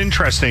 This is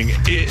interesting.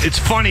 It's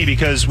funny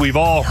because we've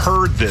all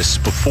heard this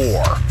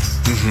before,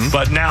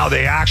 but now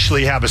they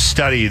actually have a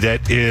study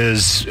that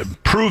is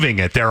proving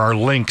it. There are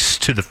links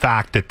to the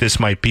fact that this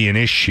might be an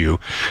issue.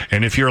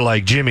 And if you're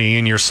like Jimmy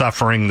and you're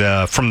suffering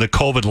from the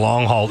COVID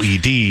long haul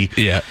ED,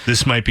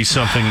 this might be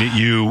something that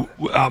you,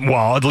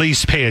 at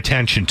least pay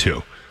attention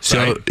to.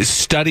 So,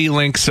 study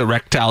links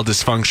erectile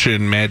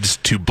dysfunction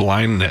meds to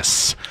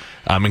blindness,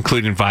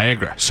 including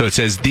Viagra. So it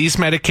says these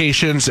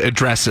medications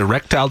address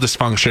erectile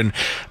dysfunction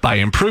by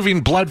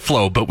improving blood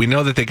flow, but we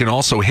know that they can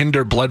also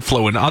hinder blood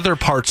flow in other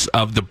parts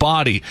of the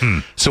body.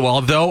 So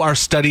although our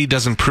study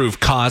doesn't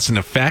prove cause and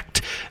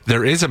effect,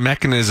 there is a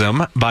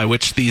mechanism by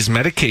which these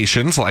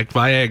medications, like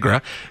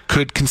Viagra,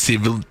 could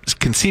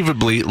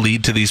conceivably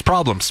lead to these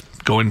problems,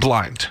 going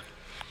blind.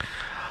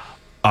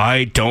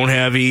 I don't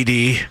have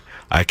ED.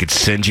 I could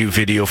send you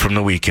video from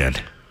the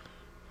weekend.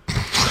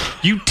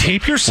 You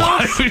tape yourself?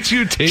 Why would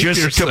you tape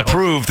yourself? Just to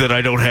prove that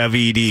I don't have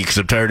ED, because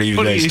I'm tired of you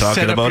guys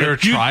talking about your it.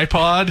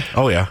 Tripod?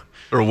 Oh, yeah.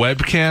 Or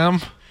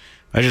webcam?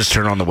 I just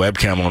turn on the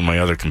webcam on my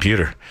other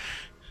computer.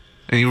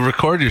 And you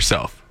record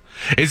yourself.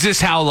 Is this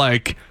how,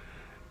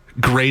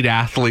 great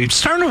athletes...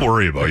 I'm starting to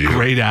worry about you.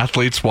 Great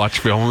athletes watch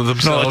film of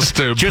themselves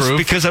to improve? Just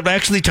because I'm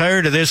actually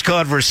tired of this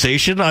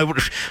conversation,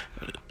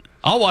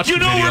 I'll watch the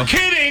video. We're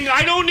kidding.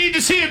 I don't need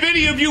to see a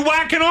video of you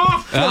whacking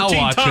off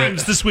 14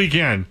 times this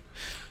weekend.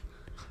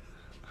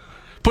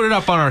 Put it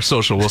up on our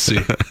social. We'll see.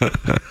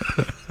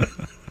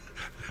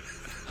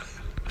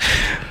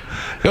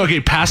 Okay,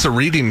 pass a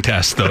reading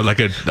test, though, like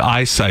an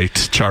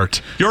eyesight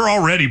chart. You're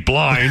already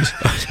blind.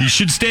 You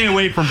should stay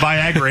away from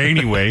Viagra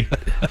anyway.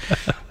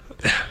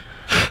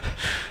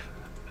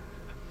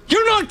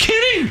 You're not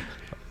kidding.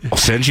 I'll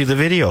send you the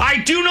video. I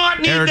do not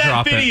need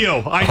that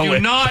video. I do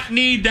not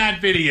need that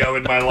video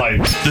in my life.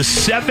 The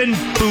 7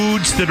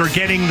 foods that are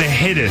getting the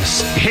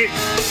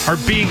are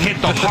being hit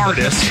the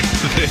hardest.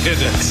 The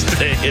hittest.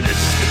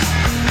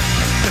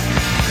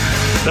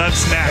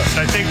 That's next.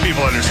 I think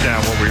people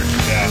understand what we're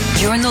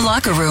at. You're in the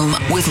locker room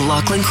with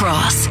Lachlan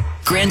Cross,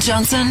 Grant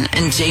Johnson,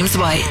 and James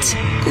White.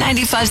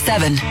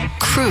 95.7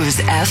 Cruise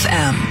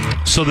FM.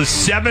 So let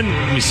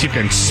me see if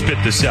I can spit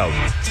this out.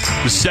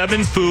 The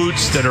 7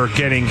 foods that are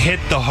getting hit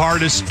the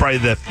hardest by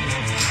the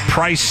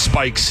price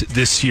spikes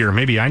this year.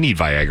 Maybe I need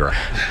Viagra.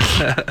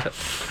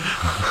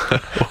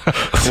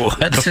 What?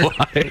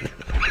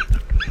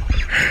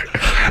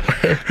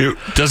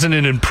 Doesn't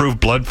it improve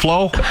blood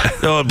flow?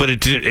 No, but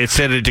it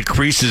said it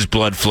decreases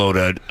blood flow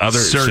to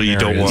others, so you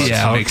don't want.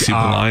 Yeah, it makes you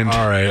blind.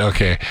 All right,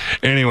 okay.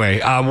 Anyway,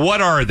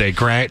 what are they,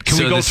 Grant? Can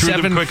we go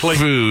through them quickly?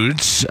 7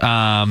 foods,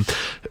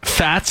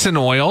 fats and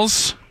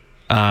oils.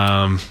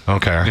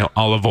 Okay.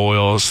 Olive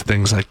oils,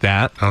 things like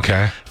that.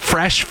 Okay.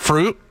 Fresh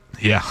fruit.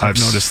 Yeah, I've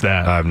noticed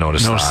that. I've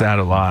noticed that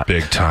a lot.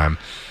 Big time.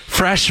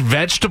 Fresh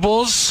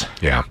vegetables.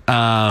 Yeah.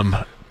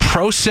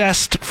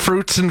 Processed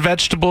fruits and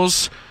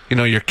vegetables.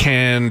 Your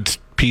canned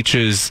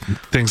peaches,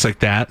 things like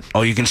that.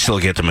 Oh, you can still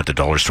get them at the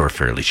dollar store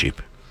fairly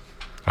cheap.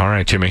 All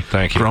right, Timmy.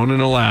 Thank you. Grown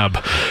in a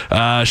lab.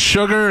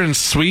 Sugar and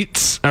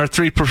sweets are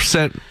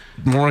 3%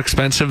 more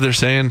expensive, they're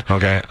saying.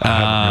 Okay. I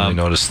haven't really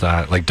noticed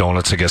that. Like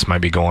donuts, I guess, might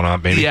be going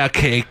up, maybe. Yeah,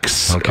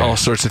 cakes, Okay. all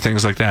sorts of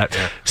things like that.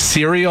 Yeah.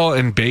 Cereal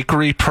and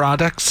bakery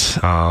products.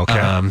 Oh, okay.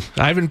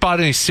 I haven't bought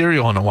any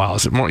cereal in a while.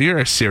 Is it more? You're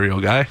a cereal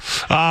guy.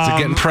 Is it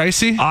getting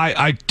pricey?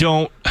 I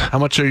don't. How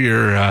much are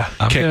your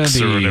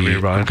kicks or whatever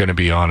you're buying? I'm going to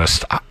be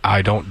honest.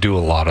 I don't do a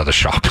lot of the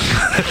shopping.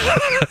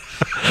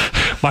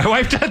 My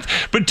wife does,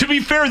 but to be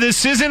fair,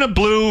 this isn't a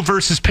blue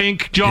versus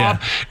pink job.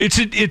 Yeah.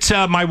 It's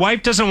my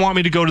wife doesn't want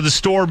me to go to the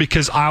store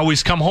because I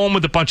always come home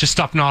with a bunch of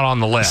stuff not on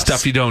the list.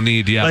 Stuff you don't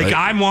need, yeah. Like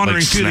I'm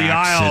wandering through the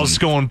aisles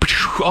going, beef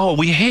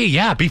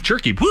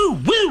jerky, woo,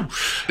 woo.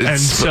 And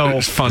so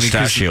it's funny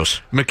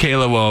because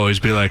Michaela will always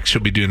be like,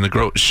 she'll be doing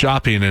the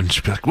shopping and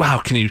she'll be like, wow,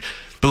 can you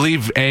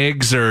believe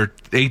eggs are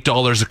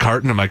 $8 a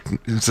carton? I'm like,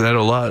 is that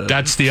a lot?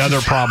 That's the other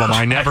problem.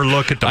 I never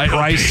look at the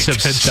price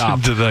of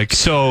stuff.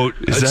 So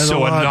is that a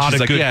lot? Not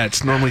She's a good. Yeah,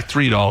 it's normally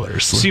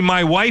 $3. See,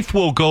 my wife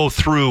will go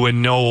through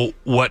and know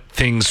what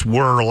things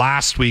were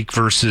last week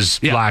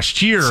versus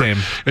last year. Same.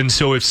 And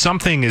so if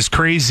something is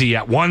crazy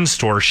at one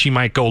store, she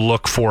might go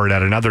look for it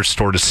at another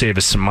store to save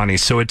us some money.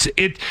 So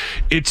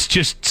it's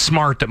just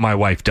smart that my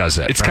wife does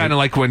it. It's kind of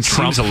like when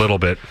Trump a little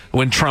bit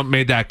when Trump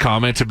made that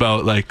comment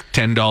about like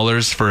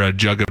 $10 for a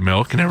jug of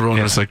milk, and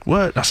everyone was like,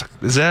 "What?" I was like,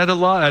 "Is that a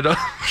lot?"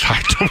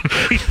 I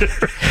don't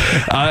either.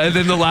 And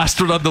then the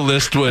last one on the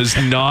list was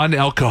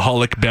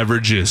non-alcoholic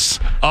beverages.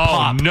 Oh,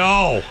 Pop.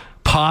 no.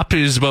 Pop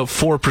is about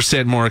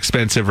 4% more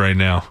expensive right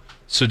now.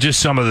 So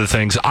just some of the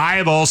things. I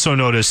have also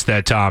noticed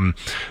that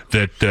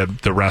that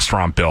the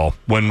restaurant bill,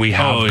 when we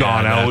have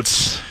gone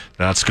out,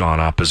 that's gone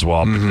up as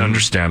well,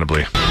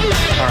 understandably.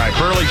 All right,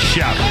 Burley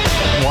Chef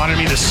wanted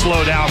me to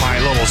slow down my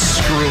little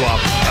screw-up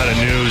out of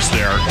news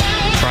there,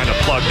 trying to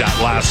plug that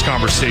last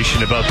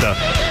conversation about the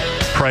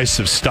price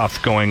of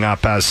stuff going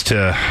up as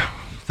to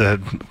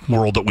the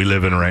world that we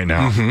live in right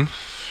now.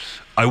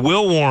 I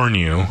will warn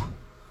you,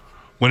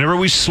 whenever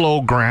we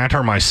slow Grant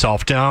or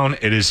myself down,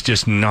 it is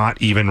just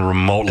not even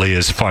remotely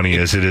as funny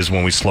as it is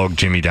when we slow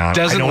Jimmy down.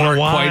 Doesn't work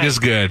quite as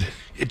good.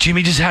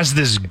 Jimmy just has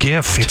this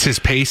gift. It's his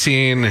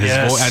pacing, his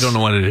voice. I don't know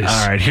what it is.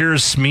 All right,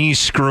 here's me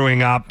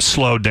screwing up,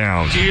 slow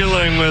down.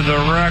 Dealing with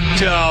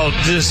erectile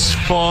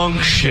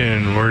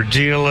dysfunction. We're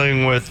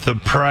dealing with the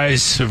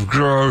price of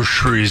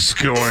groceries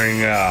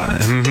going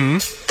up.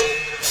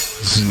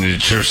 It's an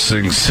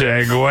interesting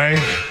segue.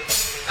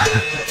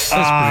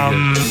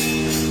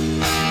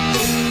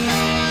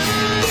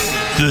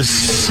 The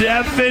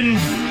 7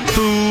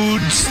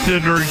 foods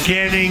that are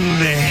getting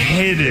the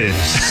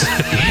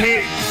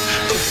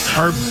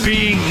are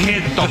being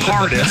hit the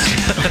hardest.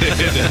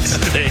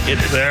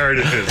 There it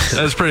is.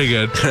 That's pretty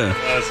good.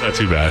 That's not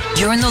too bad.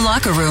 You're in the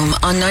locker room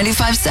on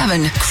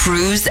 95.7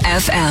 Cruise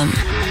FM.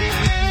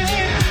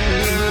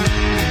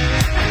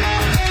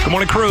 Good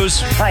morning, Cruz.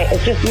 Hi,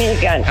 it's just me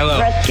again.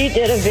 Hello. Gretzky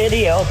did a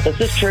video, this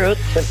is truth,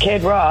 with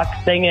Kid Rock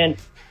singing,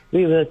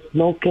 "We were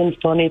smoking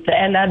funny things."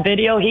 And that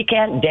video, he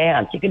can't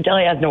dance. You can tell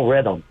he has no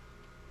rhythm.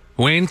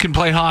 Wayne can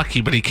play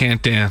hockey, but he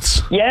can't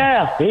dance.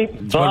 Yeah.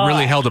 That's what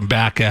really held him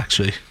back,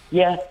 actually.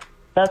 Yeah,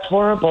 that's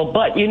horrible.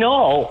 But,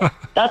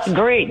 that's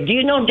great. Do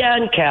you know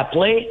Dan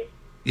Kepley?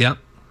 Yep.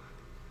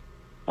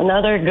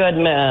 Another good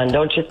man,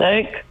 don't you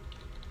think?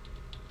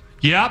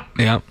 Yep.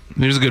 Yep.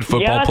 He was a good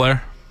football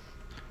player.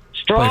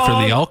 Strong. Play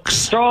for the Elks.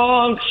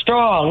 Strong,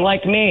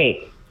 like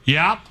me.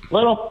 Yep.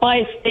 Little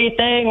feisty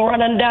thing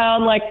running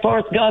down like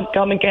Forrest Gump,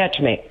 come and catch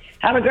me.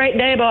 Have a great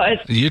day, boys.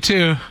 You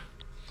too.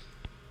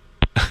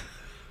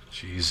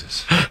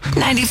 Jesus.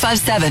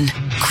 95.7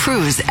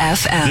 Cruise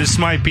FM. This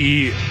might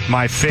be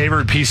my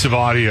favorite piece of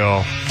audio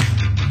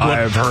I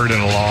have heard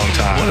in a long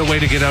time. What a way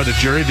to get out of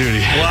jury duty.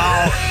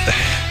 Well,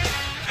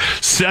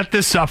 set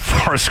this up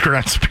for us,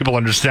 Grant, so people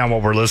understand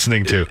what we're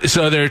listening to.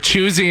 So they're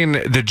choosing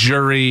the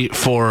jury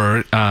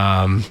for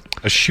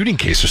a shooting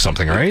case or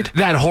something, right?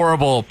 That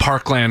horrible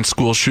Parkland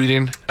school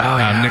shooting.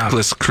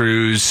 Nicholas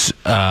Cruz.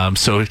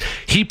 So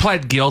he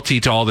pled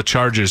guilty to all the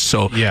charges.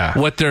 So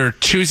what they're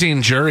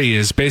choosing jury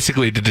is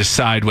basically to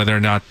decide whether or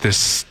not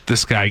this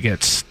guy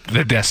gets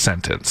the death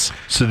sentence.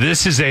 So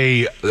this is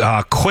a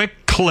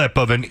quick clip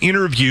of an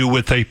interview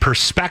with a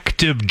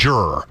prospective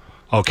juror.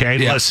 Okay,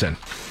 listen.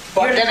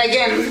 But then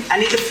again, I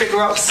need to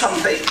figure out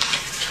something.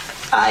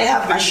 I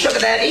have my sugar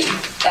daddy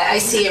that I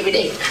see every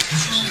day.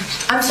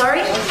 I'm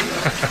sorry?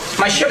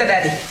 My sugar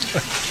daddy.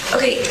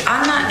 Okay,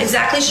 I'm not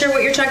exactly sure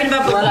what you're talking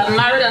about. But well, I'm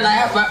married and I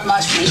have my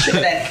sugar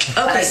daddy.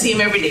 Okay. I see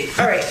him every day.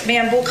 All right,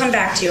 ma'am, we'll come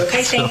back to you,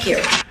 okay? Thank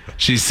you.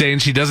 She's saying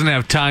she doesn't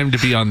have time to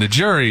be on the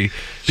jury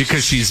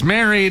because she's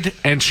married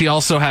and she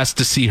also has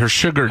to see her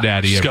sugar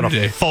daddy every day.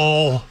 She's got a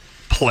full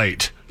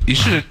plate. You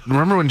should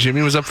remember when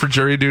Jimmy was up for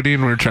jury duty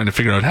and we were trying to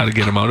figure out how to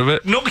get him out of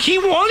it? No, he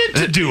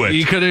wanted to do it.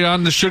 He could have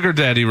gone the sugar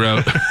daddy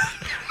route.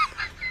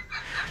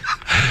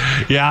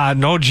 Yeah,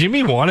 no,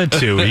 Jimmy wanted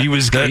to. He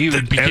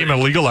became a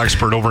legal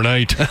expert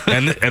overnight.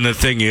 And the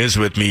thing is,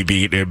 with me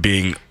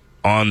being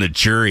on the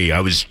jury, I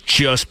was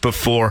just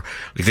before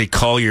they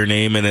call your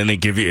name and then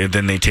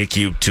they take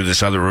you to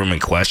this other room and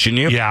question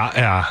you.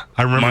 Yeah,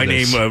 I remember my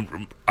this.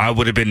 name. I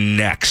would have been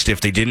next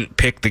if they didn't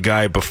pick the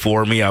guy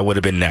before me. I would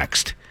have been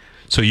next.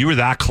 So you were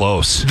that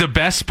close. The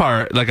best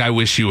part, I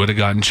wish you would have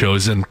gotten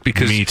chosen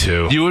because me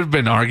too. You would have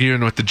been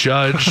arguing with the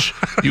judge.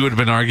 You would have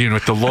been arguing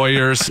with the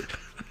lawyers.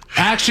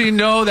 Actually,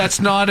 no,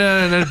 that's not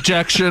an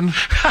objection.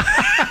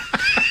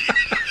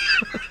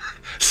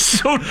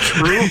 So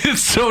true.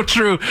 It's so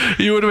true.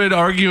 You would have been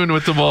arguing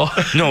with them all.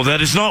 No,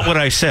 that is not what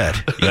I said.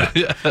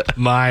 Yeah.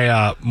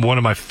 My one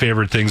of my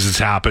favorite things that's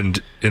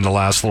happened in the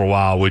last little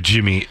while with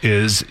Jimmy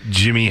is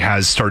Jimmy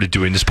has started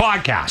doing this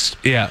podcast.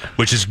 Yeah.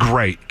 Which is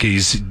great.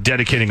 He's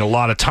dedicating a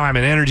lot of time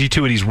and energy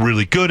to it. He's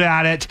really good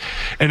at it.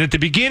 And at the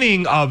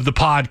beginning of the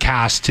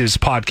podcast, his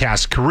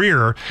podcast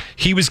career,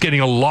 he was getting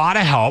a lot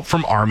of help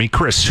from Army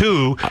Chris,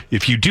 who,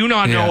 if you do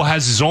not know,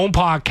 has his own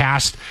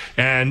podcast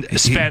and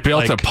he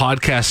built a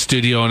podcast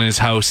studio in his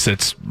house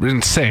that's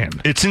insane.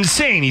 It's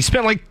insane. He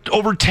spent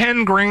over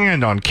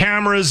 $10,000 on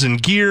cameras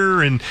and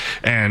gear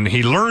and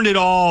he learned it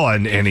all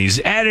and he's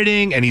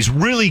editing and he's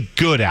really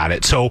good at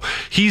it. So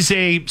he's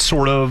a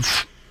sort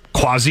of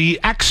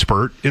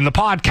quasi-expert in the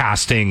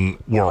podcasting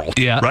world,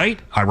 right?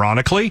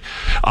 Ironically.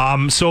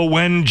 So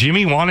when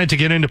Jimmy wanted to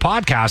get into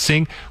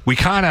podcasting, we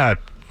kind of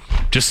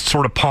just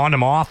sort of pawned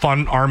him off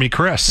on Army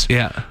Chris.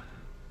 Yeah.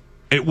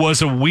 It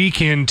was a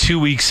week in, 2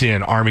 weeks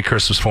in, Army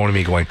Chris was phoning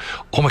me going,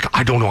 oh my God,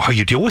 I don't know how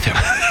you deal with him.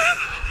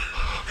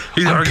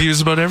 He argues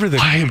about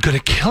everything. I am going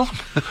to kill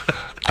him.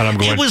 And I'm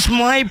going, it was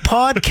my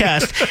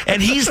podcast,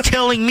 and he's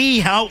telling me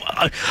how.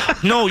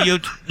 No, you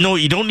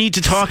don't need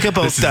to talk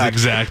about this that.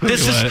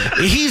 Is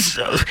exactly.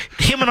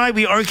 Him and I.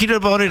 We argued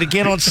about it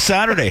again on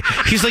Saturday.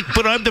 He's like,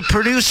 but I'm the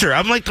producer.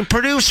 I'm like, the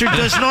producer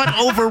does not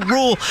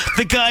overrule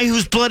the guy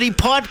whose bloody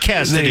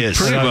podcast it is.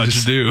 Pretty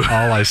much do.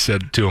 All I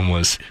said to him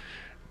was,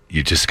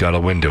 you just got a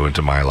window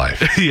into my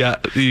life. Yeah,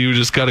 you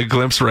just got a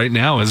glimpse right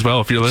now as well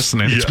if you're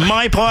listening. It's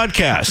my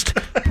podcast.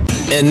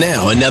 And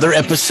now another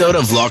episode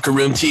of Locker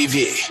Room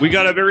TV. We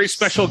got a very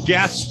special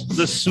guest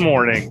this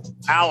morning,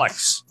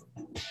 Alex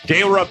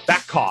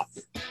Derabekoff.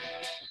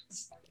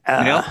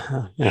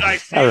 Did I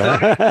say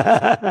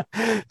that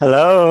right?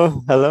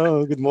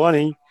 Hello. Good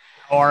morning.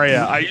 How are you?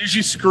 I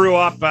usually screw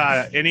up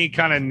any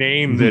kind of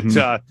name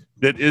that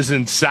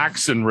isn't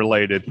Saxon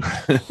related.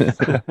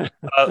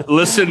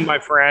 Listen, my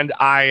friend,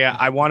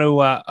 I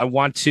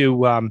want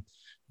to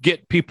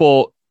get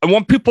people. I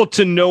want people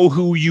to know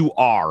who you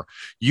are.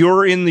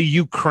 You're in the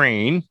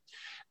Ukraine,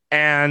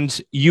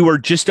 and you are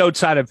just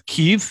outside of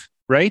Kyiv,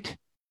 right?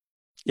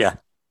 Yeah.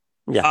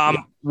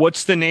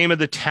 What's the name of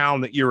the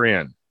town that you're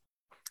in?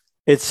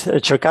 It's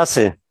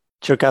Cherkasy,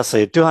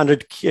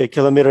 200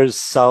 kilometers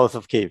south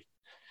of Kyiv.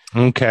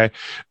 Okay,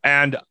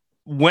 and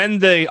when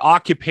the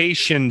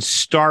occupation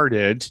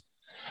started,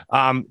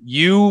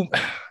 you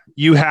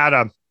had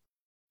a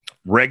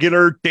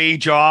regular day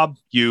job.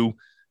 You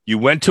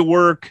went to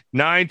work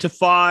 9 to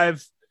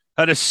 5,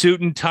 had a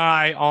suit and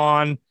tie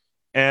on,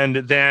 and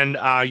then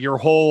your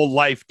whole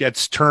life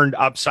gets turned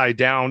upside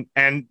down.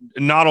 And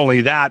not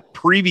only that,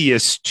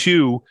 previous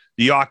to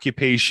the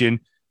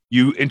occupation,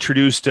 you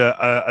introduced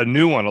a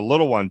new one, a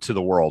little one to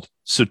the world.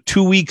 So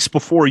 2 weeks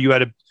before, you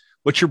had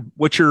what's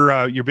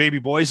your baby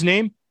boy's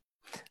name?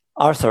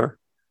 Arthur,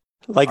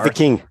 Arthur. The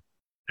king.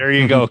 There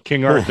you go,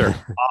 King Arthur.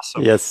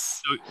 Awesome.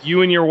 Yes. So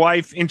you and your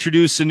wife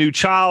introduce a new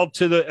child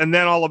and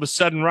then all of a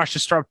sudden Russia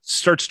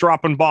starts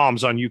dropping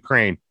bombs on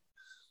Ukraine.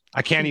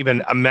 I can't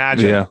even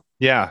imagine.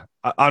 Yeah.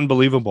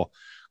 Unbelievable.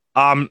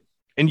 And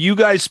you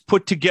guys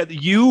put together,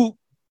 you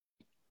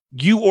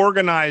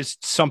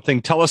organized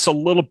something. Tell us a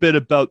little bit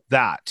about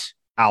that,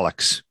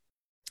 Alex.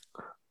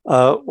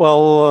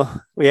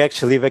 We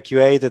actually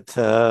evacuated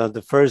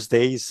the first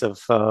days of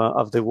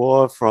the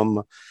war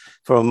from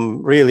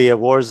really a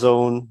war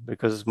zone,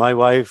 because my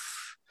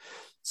wife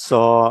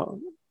saw,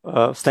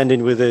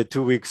 standing with a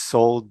 2 weeks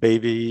old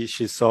baby,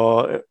 she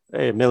saw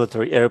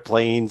military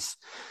airplanes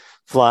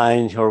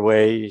flying her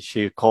way.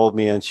 She called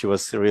me and she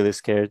was really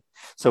scared.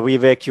 So we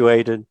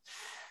evacuated.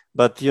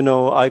 But,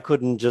 I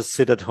couldn't just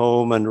sit at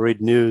home and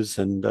read news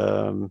and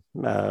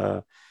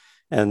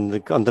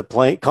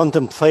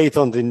contemplate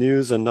on the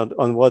news and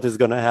on what is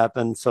going to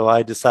happen. So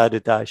I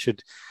decided I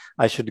should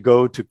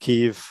go to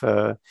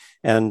Kyiv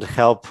and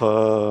help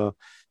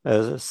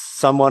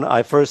someone.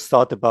 I first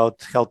thought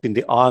about helping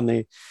the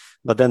army,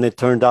 but then it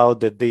turned out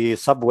that the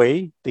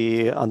subway,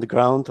 the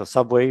underground or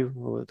subway,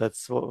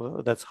 that's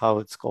how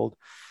it's called,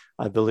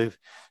 I believe,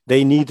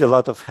 they need a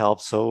lot of help.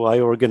 So I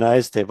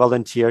organized a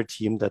volunteer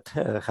team that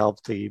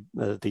helped the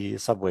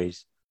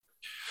subways.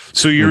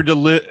 So you're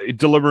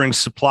delivering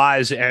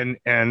supplies and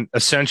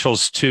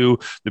essentials to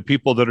the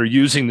people that are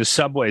using the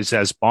subways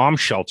as bomb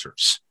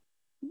shelters.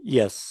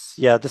 Yes,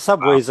 yeah. The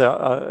subways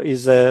are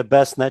the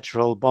best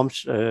natural bomb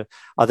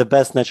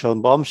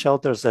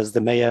shelters, as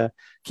the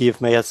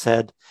Kiev mayor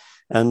said.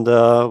 And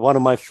one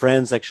of my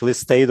friends actually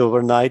stayed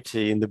overnight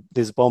in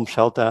this bomb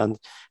shelter,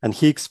 and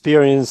he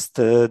experienced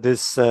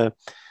this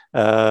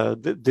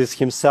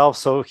himself.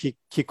 So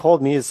he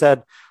called me and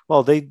said,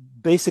 "Well, they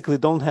basically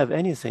don't have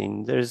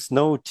anything. There's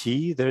no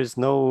tea, there's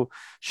no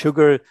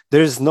sugar,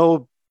 there's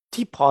no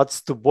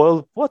teapots to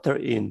boil water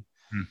in."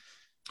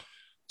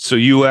 So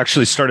you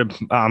actually started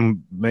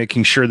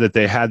making sure that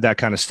they had that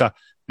kind of stuff.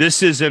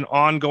 This is an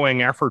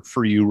ongoing effort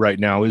for you right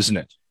now, isn't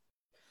it?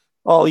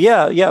 Oh,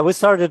 yeah. We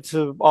started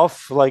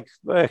off, like,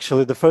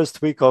 actually the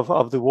first week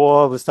of the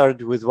war, we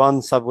started with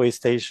one subway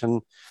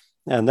station,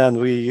 and then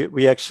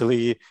we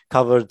actually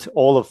covered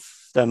all of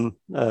them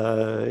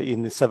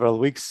in several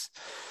weeks.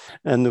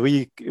 And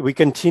we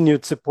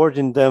continued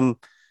supporting them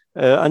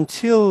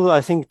until,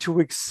 I think, 2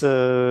 weeks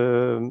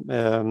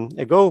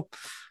ago.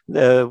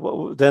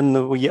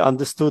 Then we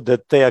understood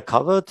that they are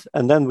covered,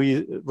 and then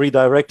we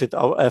redirected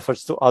our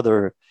efforts to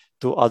other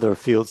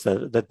fields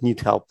that need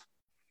help.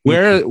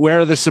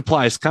 Where are the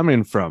supplies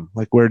coming from?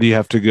 Like, where do you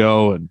have to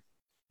go? And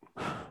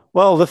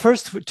well, the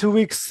first 2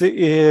 weeks,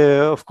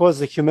 of course,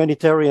 the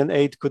humanitarian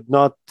aid could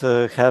not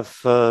have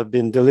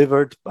been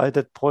delivered by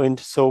that point.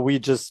 So we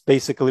just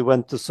basically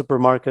went to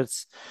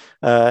supermarkets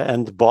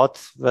and bought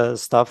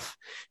stuff.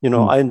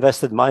 I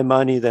invested my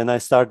money. Then I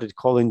started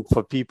calling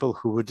for people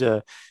who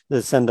would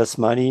send us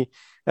money.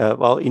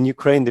 Well, in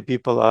Ukraine, the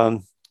people are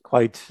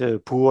quite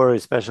poor,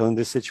 especially in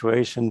this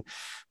situation.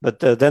 But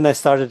then I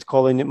started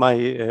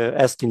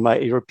asking my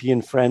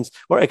European friends,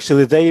 or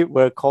actually they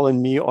were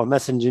calling me or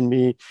messaging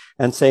me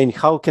and saying,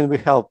 "How can we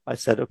help?" I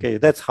said, "Okay,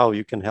 that's how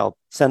you can help.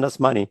 Send us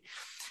money."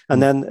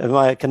 And then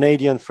my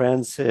Canadian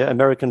friends,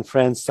 American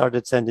friends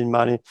started sending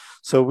money.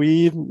 So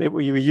we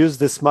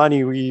used this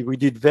money. We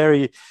did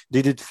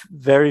it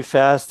very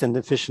fast and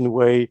efficient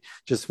way.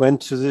 Just went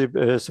to the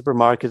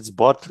supermarkets,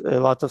 bought a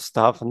lot of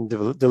stuff, and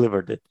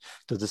delivered it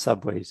to the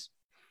subways.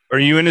 Are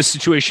you in a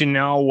situation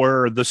now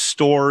where the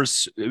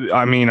stores,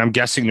 I mean, I'm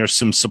guessing there's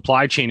some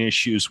supply chain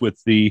issues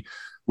with the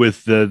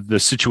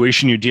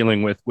situation you're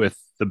dealing with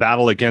the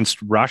battle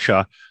against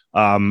Russia.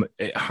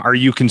 Are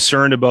you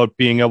concerned about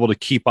being able to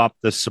keep up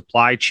the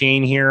supply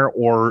chain here,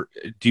 or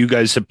do you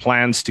guys have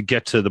plans to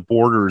get to the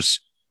borders,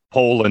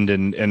 Poland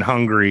and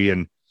Hungary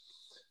and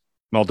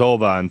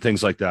Moldova and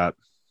things like that?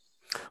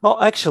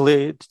 Well,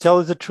 actually, to tell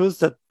you the truth,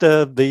 that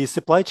the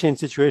supply chain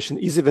situation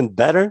is even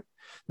better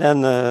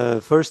than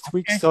first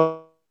week.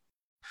 So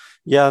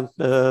yeah,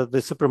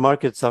 the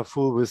supermarkets are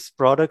full with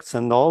products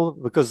and all,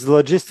 because the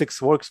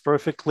logistics works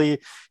perfectly.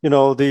 We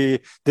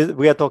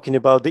are talking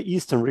about the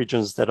eastern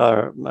regions that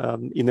are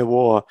in a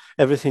war.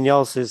 Everything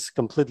else is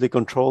completely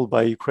controlled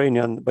by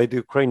the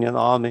Ukrainian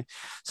army.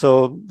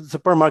 So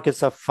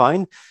supermarkets are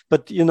fine.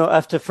 But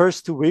after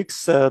first 2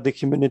 weeks, the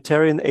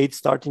humanitarian aid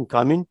starting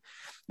coming.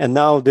 And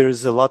now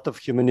there's a lot of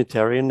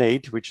humanitarian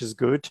aid, which is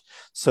good.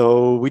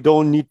 So we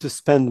don't need to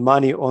spend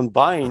money on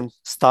buying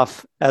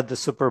stuff at the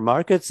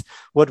supermarkets.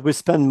 What we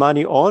spend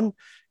money on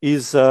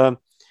is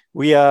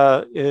we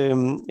are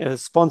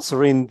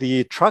sponsoring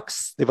the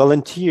trucks, the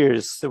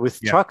volunteers with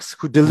trucks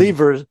who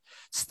deliver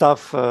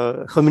stuff,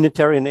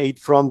 humanitarian aid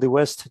from the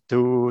West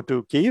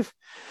to Kiev,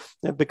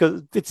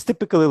 because it's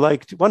typically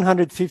like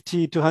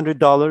 $150,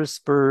 $200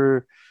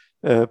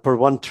 per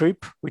one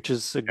trip, which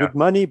is good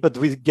money, but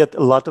we get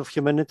a lot of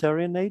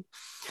humanitarian aid.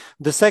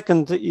 The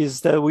second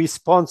is that we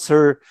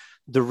sponsor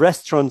the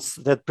restaurants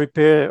that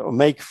prepare or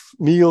make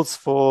meals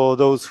for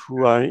those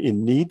who are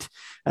in need.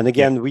 And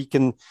again, we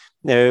can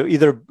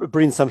either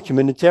bring some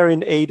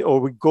humanitarian aid, or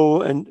we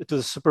go to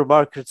the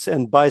supermarkets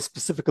and buy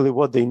specifically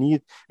what they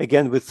need.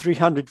 Again, with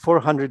 $300,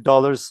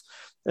 $400,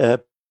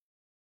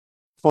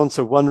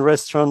 sponsor one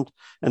restaurant,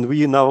 and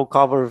we now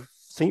cover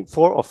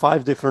 4 or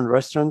 5 different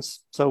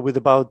restaurants. So with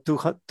about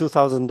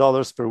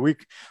 $2,000 per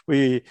week,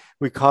 we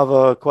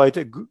cover quite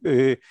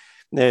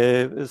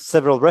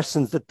several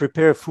restaurants that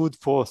prepare food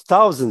for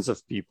thousands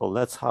of people.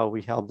 That's how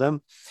we help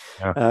them.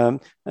 Yeah.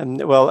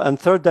 And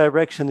third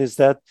direction is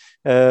that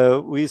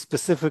we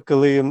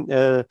specifically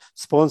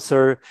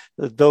sponsor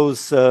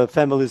those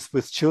families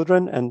with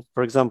children. And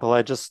for example,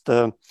 I just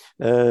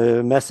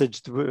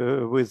messaged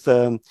with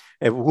a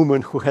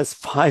woman who has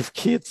 5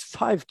 kids,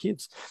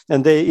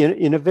 and they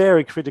in a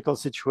very critical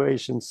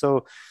situation.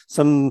 So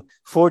some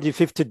 $40,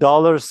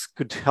 $50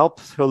 could help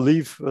her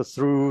live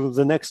through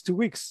the next 2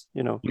 weeks,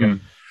 Yeah.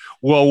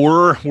 Well,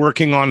 we're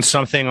working on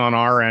something on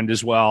our end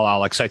as well,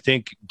 Alex. I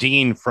think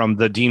Dean from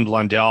the Dean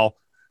Blundell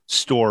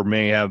store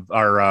may have,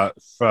 our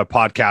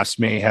podcast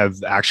may have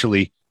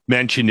actually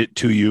mentioned it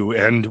to you,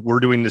 and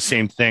we're doing the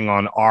same thing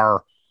on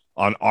our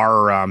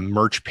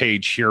merch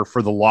page here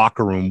for the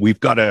Locker Room. We've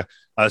got a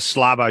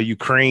Slava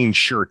Ukraine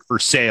shirt for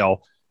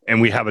sale,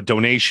 and we have a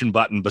donation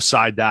button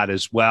beside that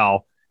as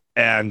well.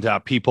 And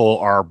people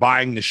are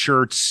buying the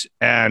shirts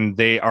and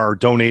they are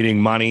donating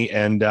money.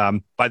 And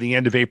by the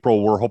end of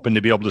April, we're hoping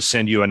to be able to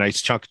send you a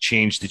nice chunk of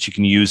change that you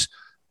can use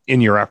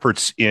in your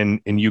efforts in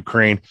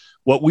Ukraine.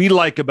 What we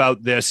like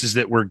about this is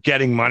that we're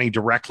getting money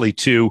directly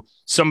to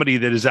somebody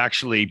that is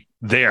actually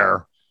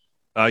there,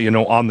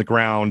 on the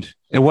ground.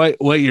 And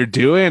what you're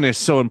doing is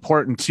so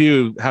important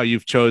too, how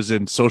you've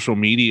chosen social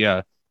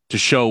media to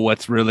show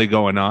what's really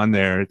going on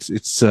there.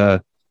 It's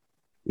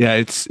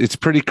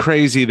pretty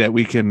crazy that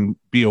we can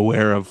be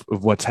aware of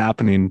what's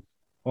happening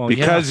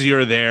because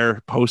you're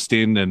there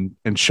posting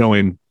and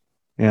showing.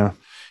 Yeah.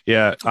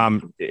 Yeah.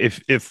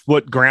 If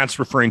what Grant's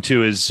referring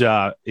to is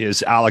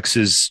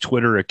Alex's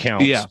Twitter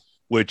account,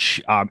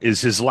 which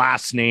is his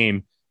last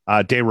name,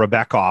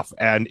 Derebekov.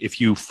 And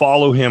if you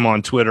follow him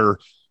on Twitter,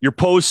 you're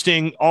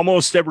posting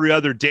almost every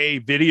other day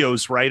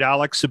videos, right,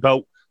 Alex,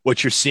 about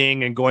what you're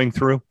seeing and going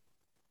through?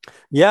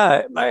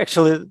 Yeah,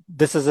 actually,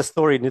 this is a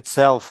story in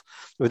itself.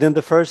 Within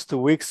the first 2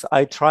 weeks,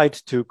 I tried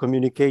to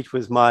communicate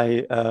with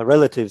my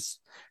relatives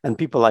and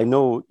people I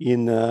know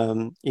in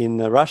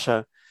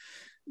Russia,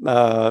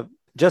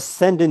 just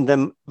sending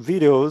them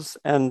videos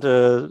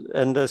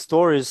and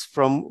stories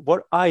from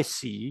what I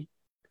see,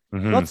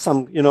 not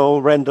some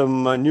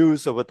random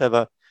news or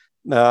whatever.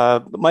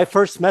 My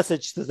first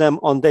message to them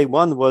on day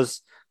one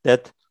was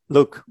that,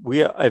 look,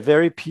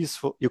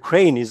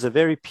 Ukraine is a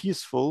very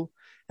peaceful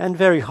and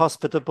very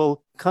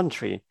hospitable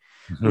country.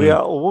 We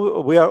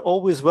are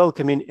always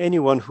welcoming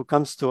anyone who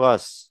comes to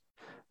us.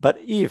 But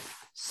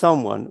if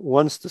someone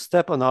wants to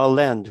step on our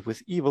land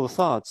with evil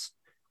thoughts,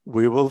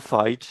 we will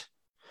fight.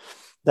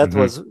 That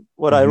was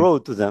what I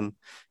wrote to them.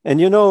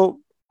 And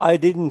I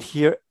didn't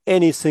hear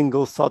any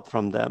single thought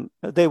from them.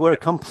 They were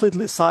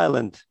completely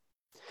silent.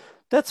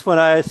 That's when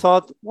I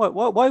thought,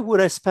 why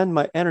would I spend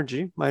my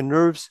energy, my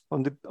nerves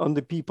on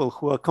the people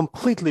who are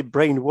completely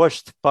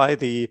brainwashed by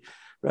the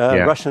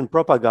Russian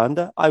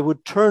propaganda? I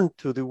would turn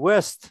to the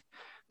West.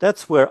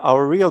 That's where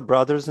our real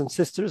brothers and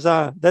sisters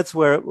are. That's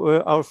where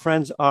our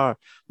friends are.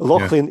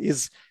 Lachlan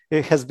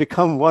has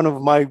become one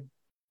of my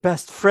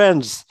best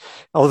friends,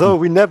 although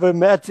we never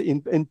met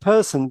in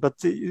person.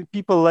 But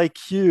people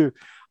like you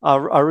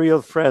are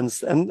real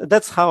friends, and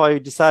that's how I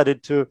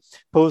decided to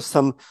post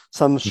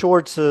some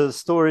short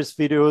stories,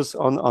 videos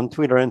on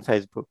Twitter and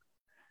Facebook.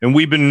 And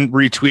we've been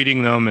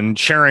retweeting them and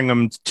sharing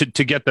them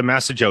to get the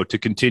message out, to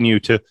continue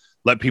to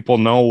let people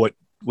know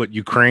what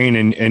Ukraine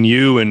and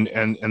you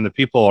and the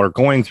people are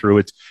going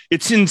through.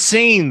 It's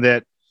insane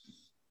that,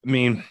 I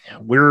mean,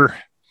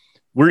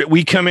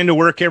 we come into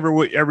work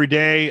every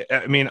day.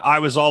 I mean, I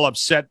was all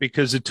upset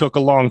because it took a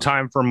long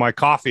time for my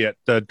coffee at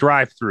the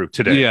drive-through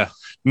today. Yeah.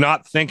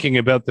 Not thinking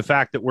about the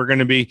fact that we're going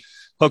to be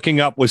hooking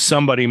up with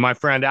somebody, my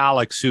friend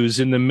Alex, who's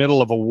in the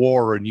middle of a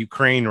war in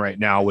Ukraine right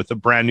now with a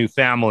brand new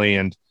family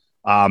and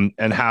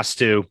has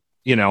to,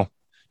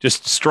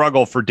 just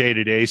struggle for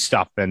day-to-day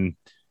stuff and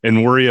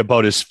worry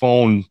about his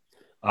phone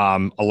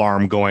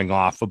alarm going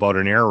off about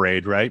an air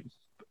raid, right?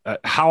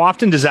 How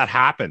often does that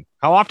happen?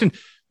 How often?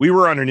 We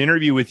were on an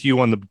interview with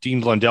you on the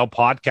Dean Blundell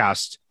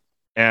podcast,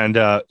 and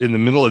in the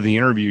middle of the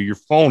interview, your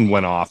phone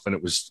went off, and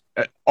it was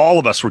all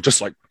of us were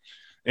just like,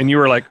 and you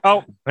were like,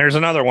 "Oh, there's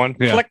another one."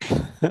 Yeah. Click.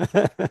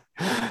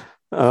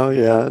 Oh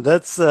yeah,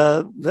 that's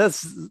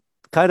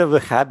kind of a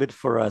habit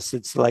for us.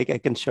 It's like, I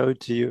can show it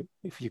to you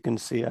if you can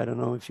see. I don't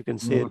know if you can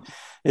see it.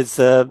 It's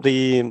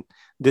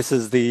this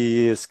is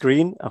the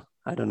screen. Oh,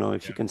 I don't know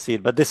if you can see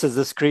it, but this is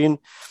the screen.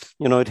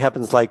 It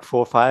happens like 4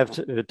 or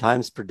 5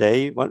 times per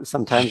day.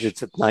 Sometimes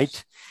it's at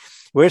night.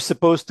 We're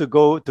supposed to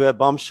go to a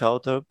bomb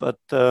shelter, but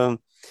the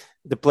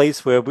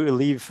place where we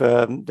live,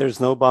 there's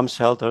no bomb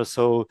shelter.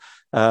 So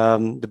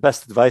the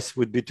best advice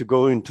would be to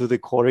go into the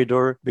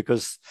corridor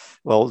because,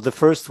 well, the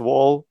first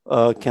wall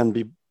can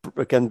be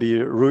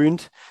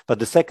ruined, but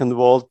the second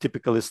wall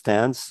typically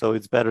stands, so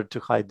it's better to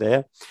hide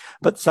there.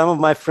 But some of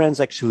my friends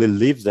actually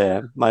live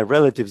there. My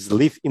relatives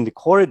live in the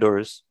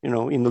corridors,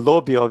 in the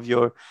lobby of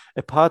your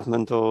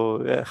apartment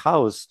or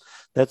house.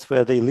 That's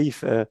where they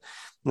live.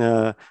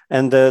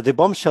 And the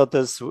bomb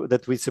shelters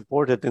that we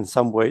supported in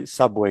some way,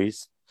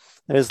 subways,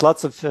 there's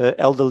lots of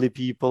elderly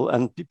people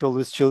and people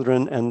with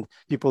children and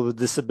people with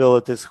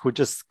disabilities who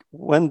just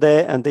went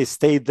there and they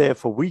stayed there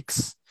for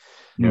weeks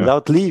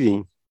without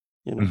leaving.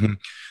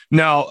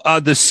 Now,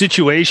 the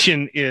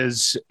situation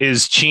is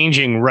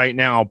changing right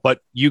now, but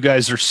you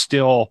guys are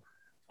still,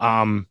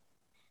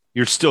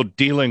 you're still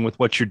dealing with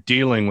what you're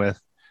dealing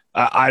with.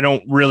 I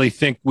don't really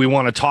think we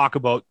want to talk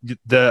about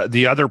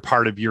the other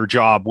part of your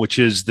job, which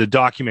is the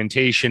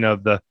documentation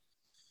of the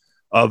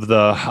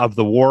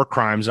war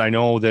crimes. I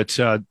know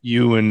that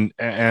you and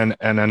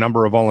a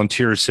number of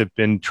volunteers have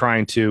been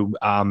trying to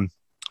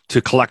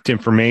collect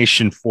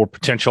information for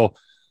potential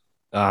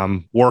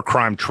war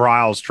crime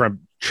trials,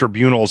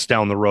 tribunals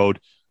down the road.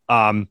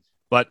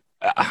 But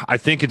I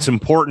think it's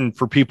important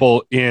for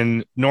people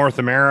in North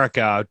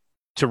America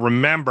to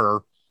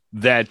remember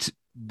that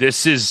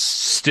this is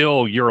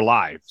still your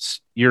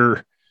lives.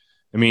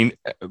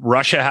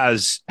 Russia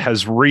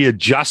has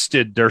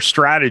readjusted their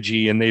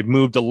strategy and they've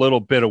moved a little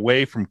bit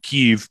away from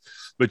Kyiv,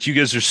 but you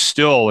guys are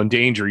still in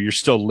danger. You're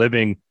still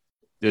living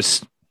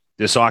this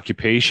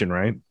occupation,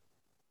 right?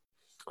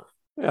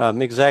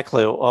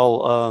 Exactly.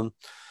 Well,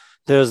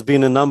 there's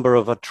been a number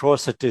of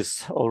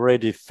atrocities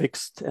already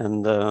fixed,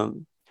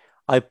 and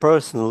I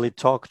personally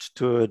talked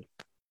to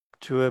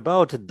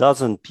about a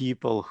dozen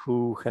people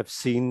who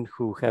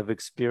have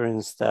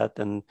experienced that,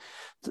 and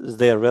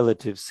their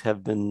relatives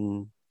have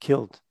been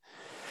killed.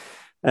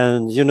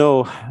 And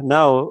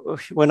now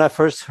when I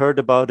first heard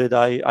about it,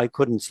 I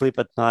couldn't sleep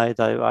at night.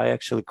 I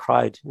actually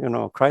cried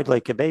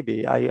like a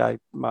baby.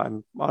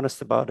 I'm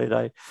honest about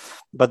it.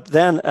 But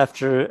then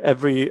after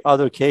every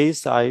other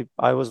case, I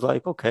was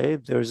like, okay,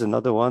 there's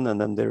another one,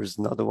 and then there's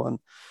another one,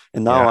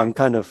 and now I'm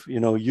kind of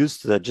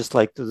used to that, just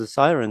like to the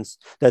sirens.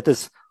 That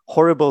is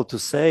horrible to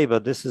say,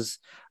 but this is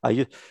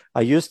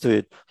I used to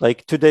it.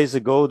 Like 2 days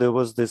ago, there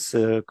was this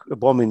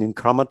bombing in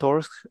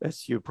Kramatorsk,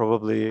 as you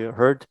probably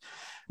heard.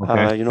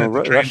 Okay.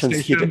 Russians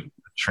hit a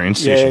train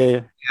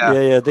station.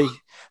 Yeah.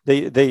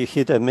 They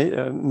hit a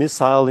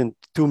missile,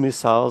 two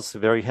missiles,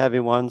 very heavy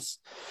ones,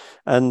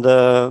 and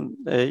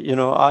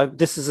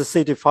this is a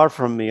city far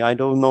from me. I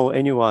don't know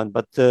anyone,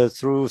 but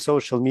through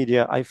social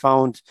media, I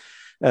found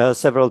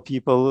several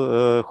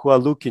people who are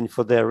looking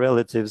for their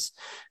relatives,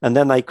 and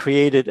then I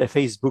created a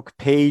Facebook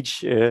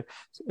page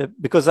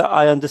because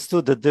I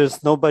understood that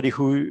there's nobody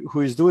who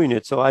is doing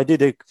it. So I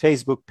did a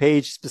Facebook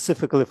page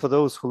specifically for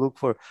those who look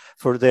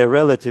for their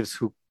relatives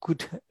who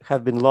could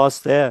have been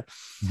lost there.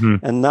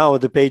 Mm-hmm. And now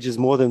the page is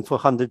more than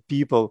 400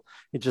 people.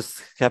 It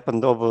just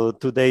happened over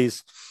 2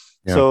 days.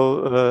 Yeah.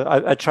 So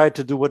I tried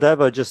to do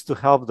whatever just to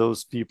help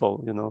those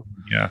people,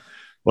 Yeah.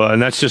 Well,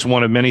 and that's just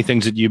one of many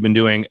things that you've been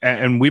doing.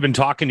 And we've been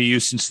talking to you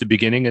since the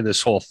beginning of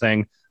this whole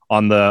thing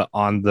on the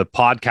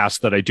podcast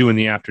that I do in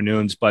the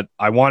afternoons. But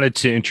I wanted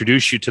to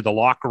introduce you to the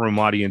Locker Room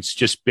audience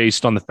just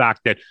based on the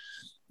fact that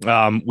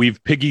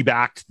we've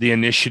piggybacked the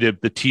initiative,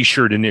 the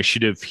T-shirt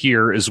initiative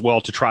here as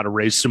well, to try to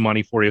raise some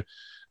money for you.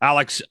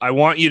 Alex, I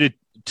want you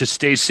to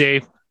stay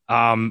safe.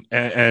 And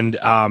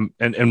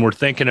we're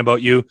thinking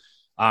about you.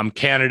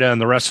 Canada and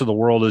the rest of the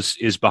world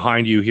is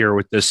behind you here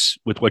with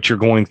what you're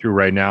going through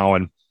right now.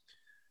 And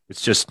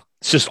it's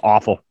just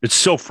awful. It's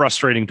so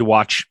frustrating to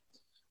watch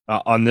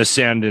on this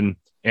end.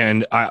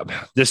 And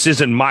this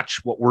isn't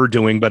much what we're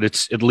doing, but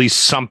it's at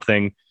least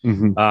something.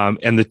 Mm-hmm.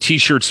 And the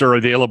T-shirts are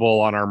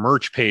available on our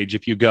merch page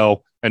if you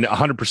go, and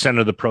 100%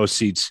 of the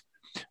proceeds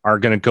are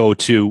going to go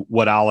to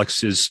what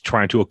Alex is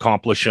trying to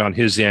accomplish on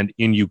his end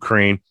in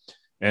Ukraine.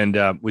 And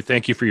we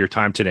thank you for your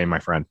time today, my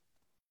friend.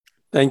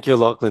 Thank you,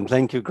 Lachlan.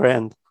 Thank you,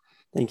 Grant.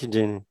 Thank you,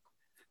 Jenny.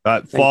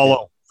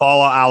 Follow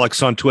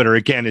Alex on Twitter.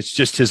 Again, it's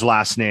just his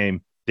last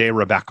name, De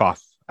Rebekov.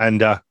 And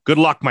good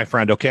luck, my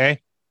friend,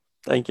 okay?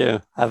 Thank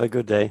you. Have a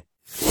good day.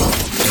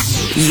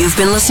 You've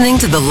been listening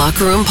to the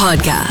Locker Room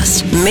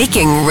Podcast,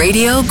 making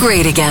radio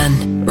great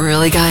again.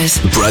 Really, guys?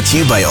 Brought to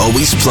you by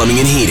Always Plumbing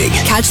and Heating.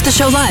 Catch the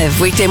show live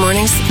weekday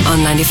mornings on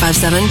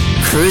 95.7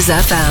 Cruise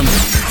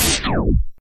FM.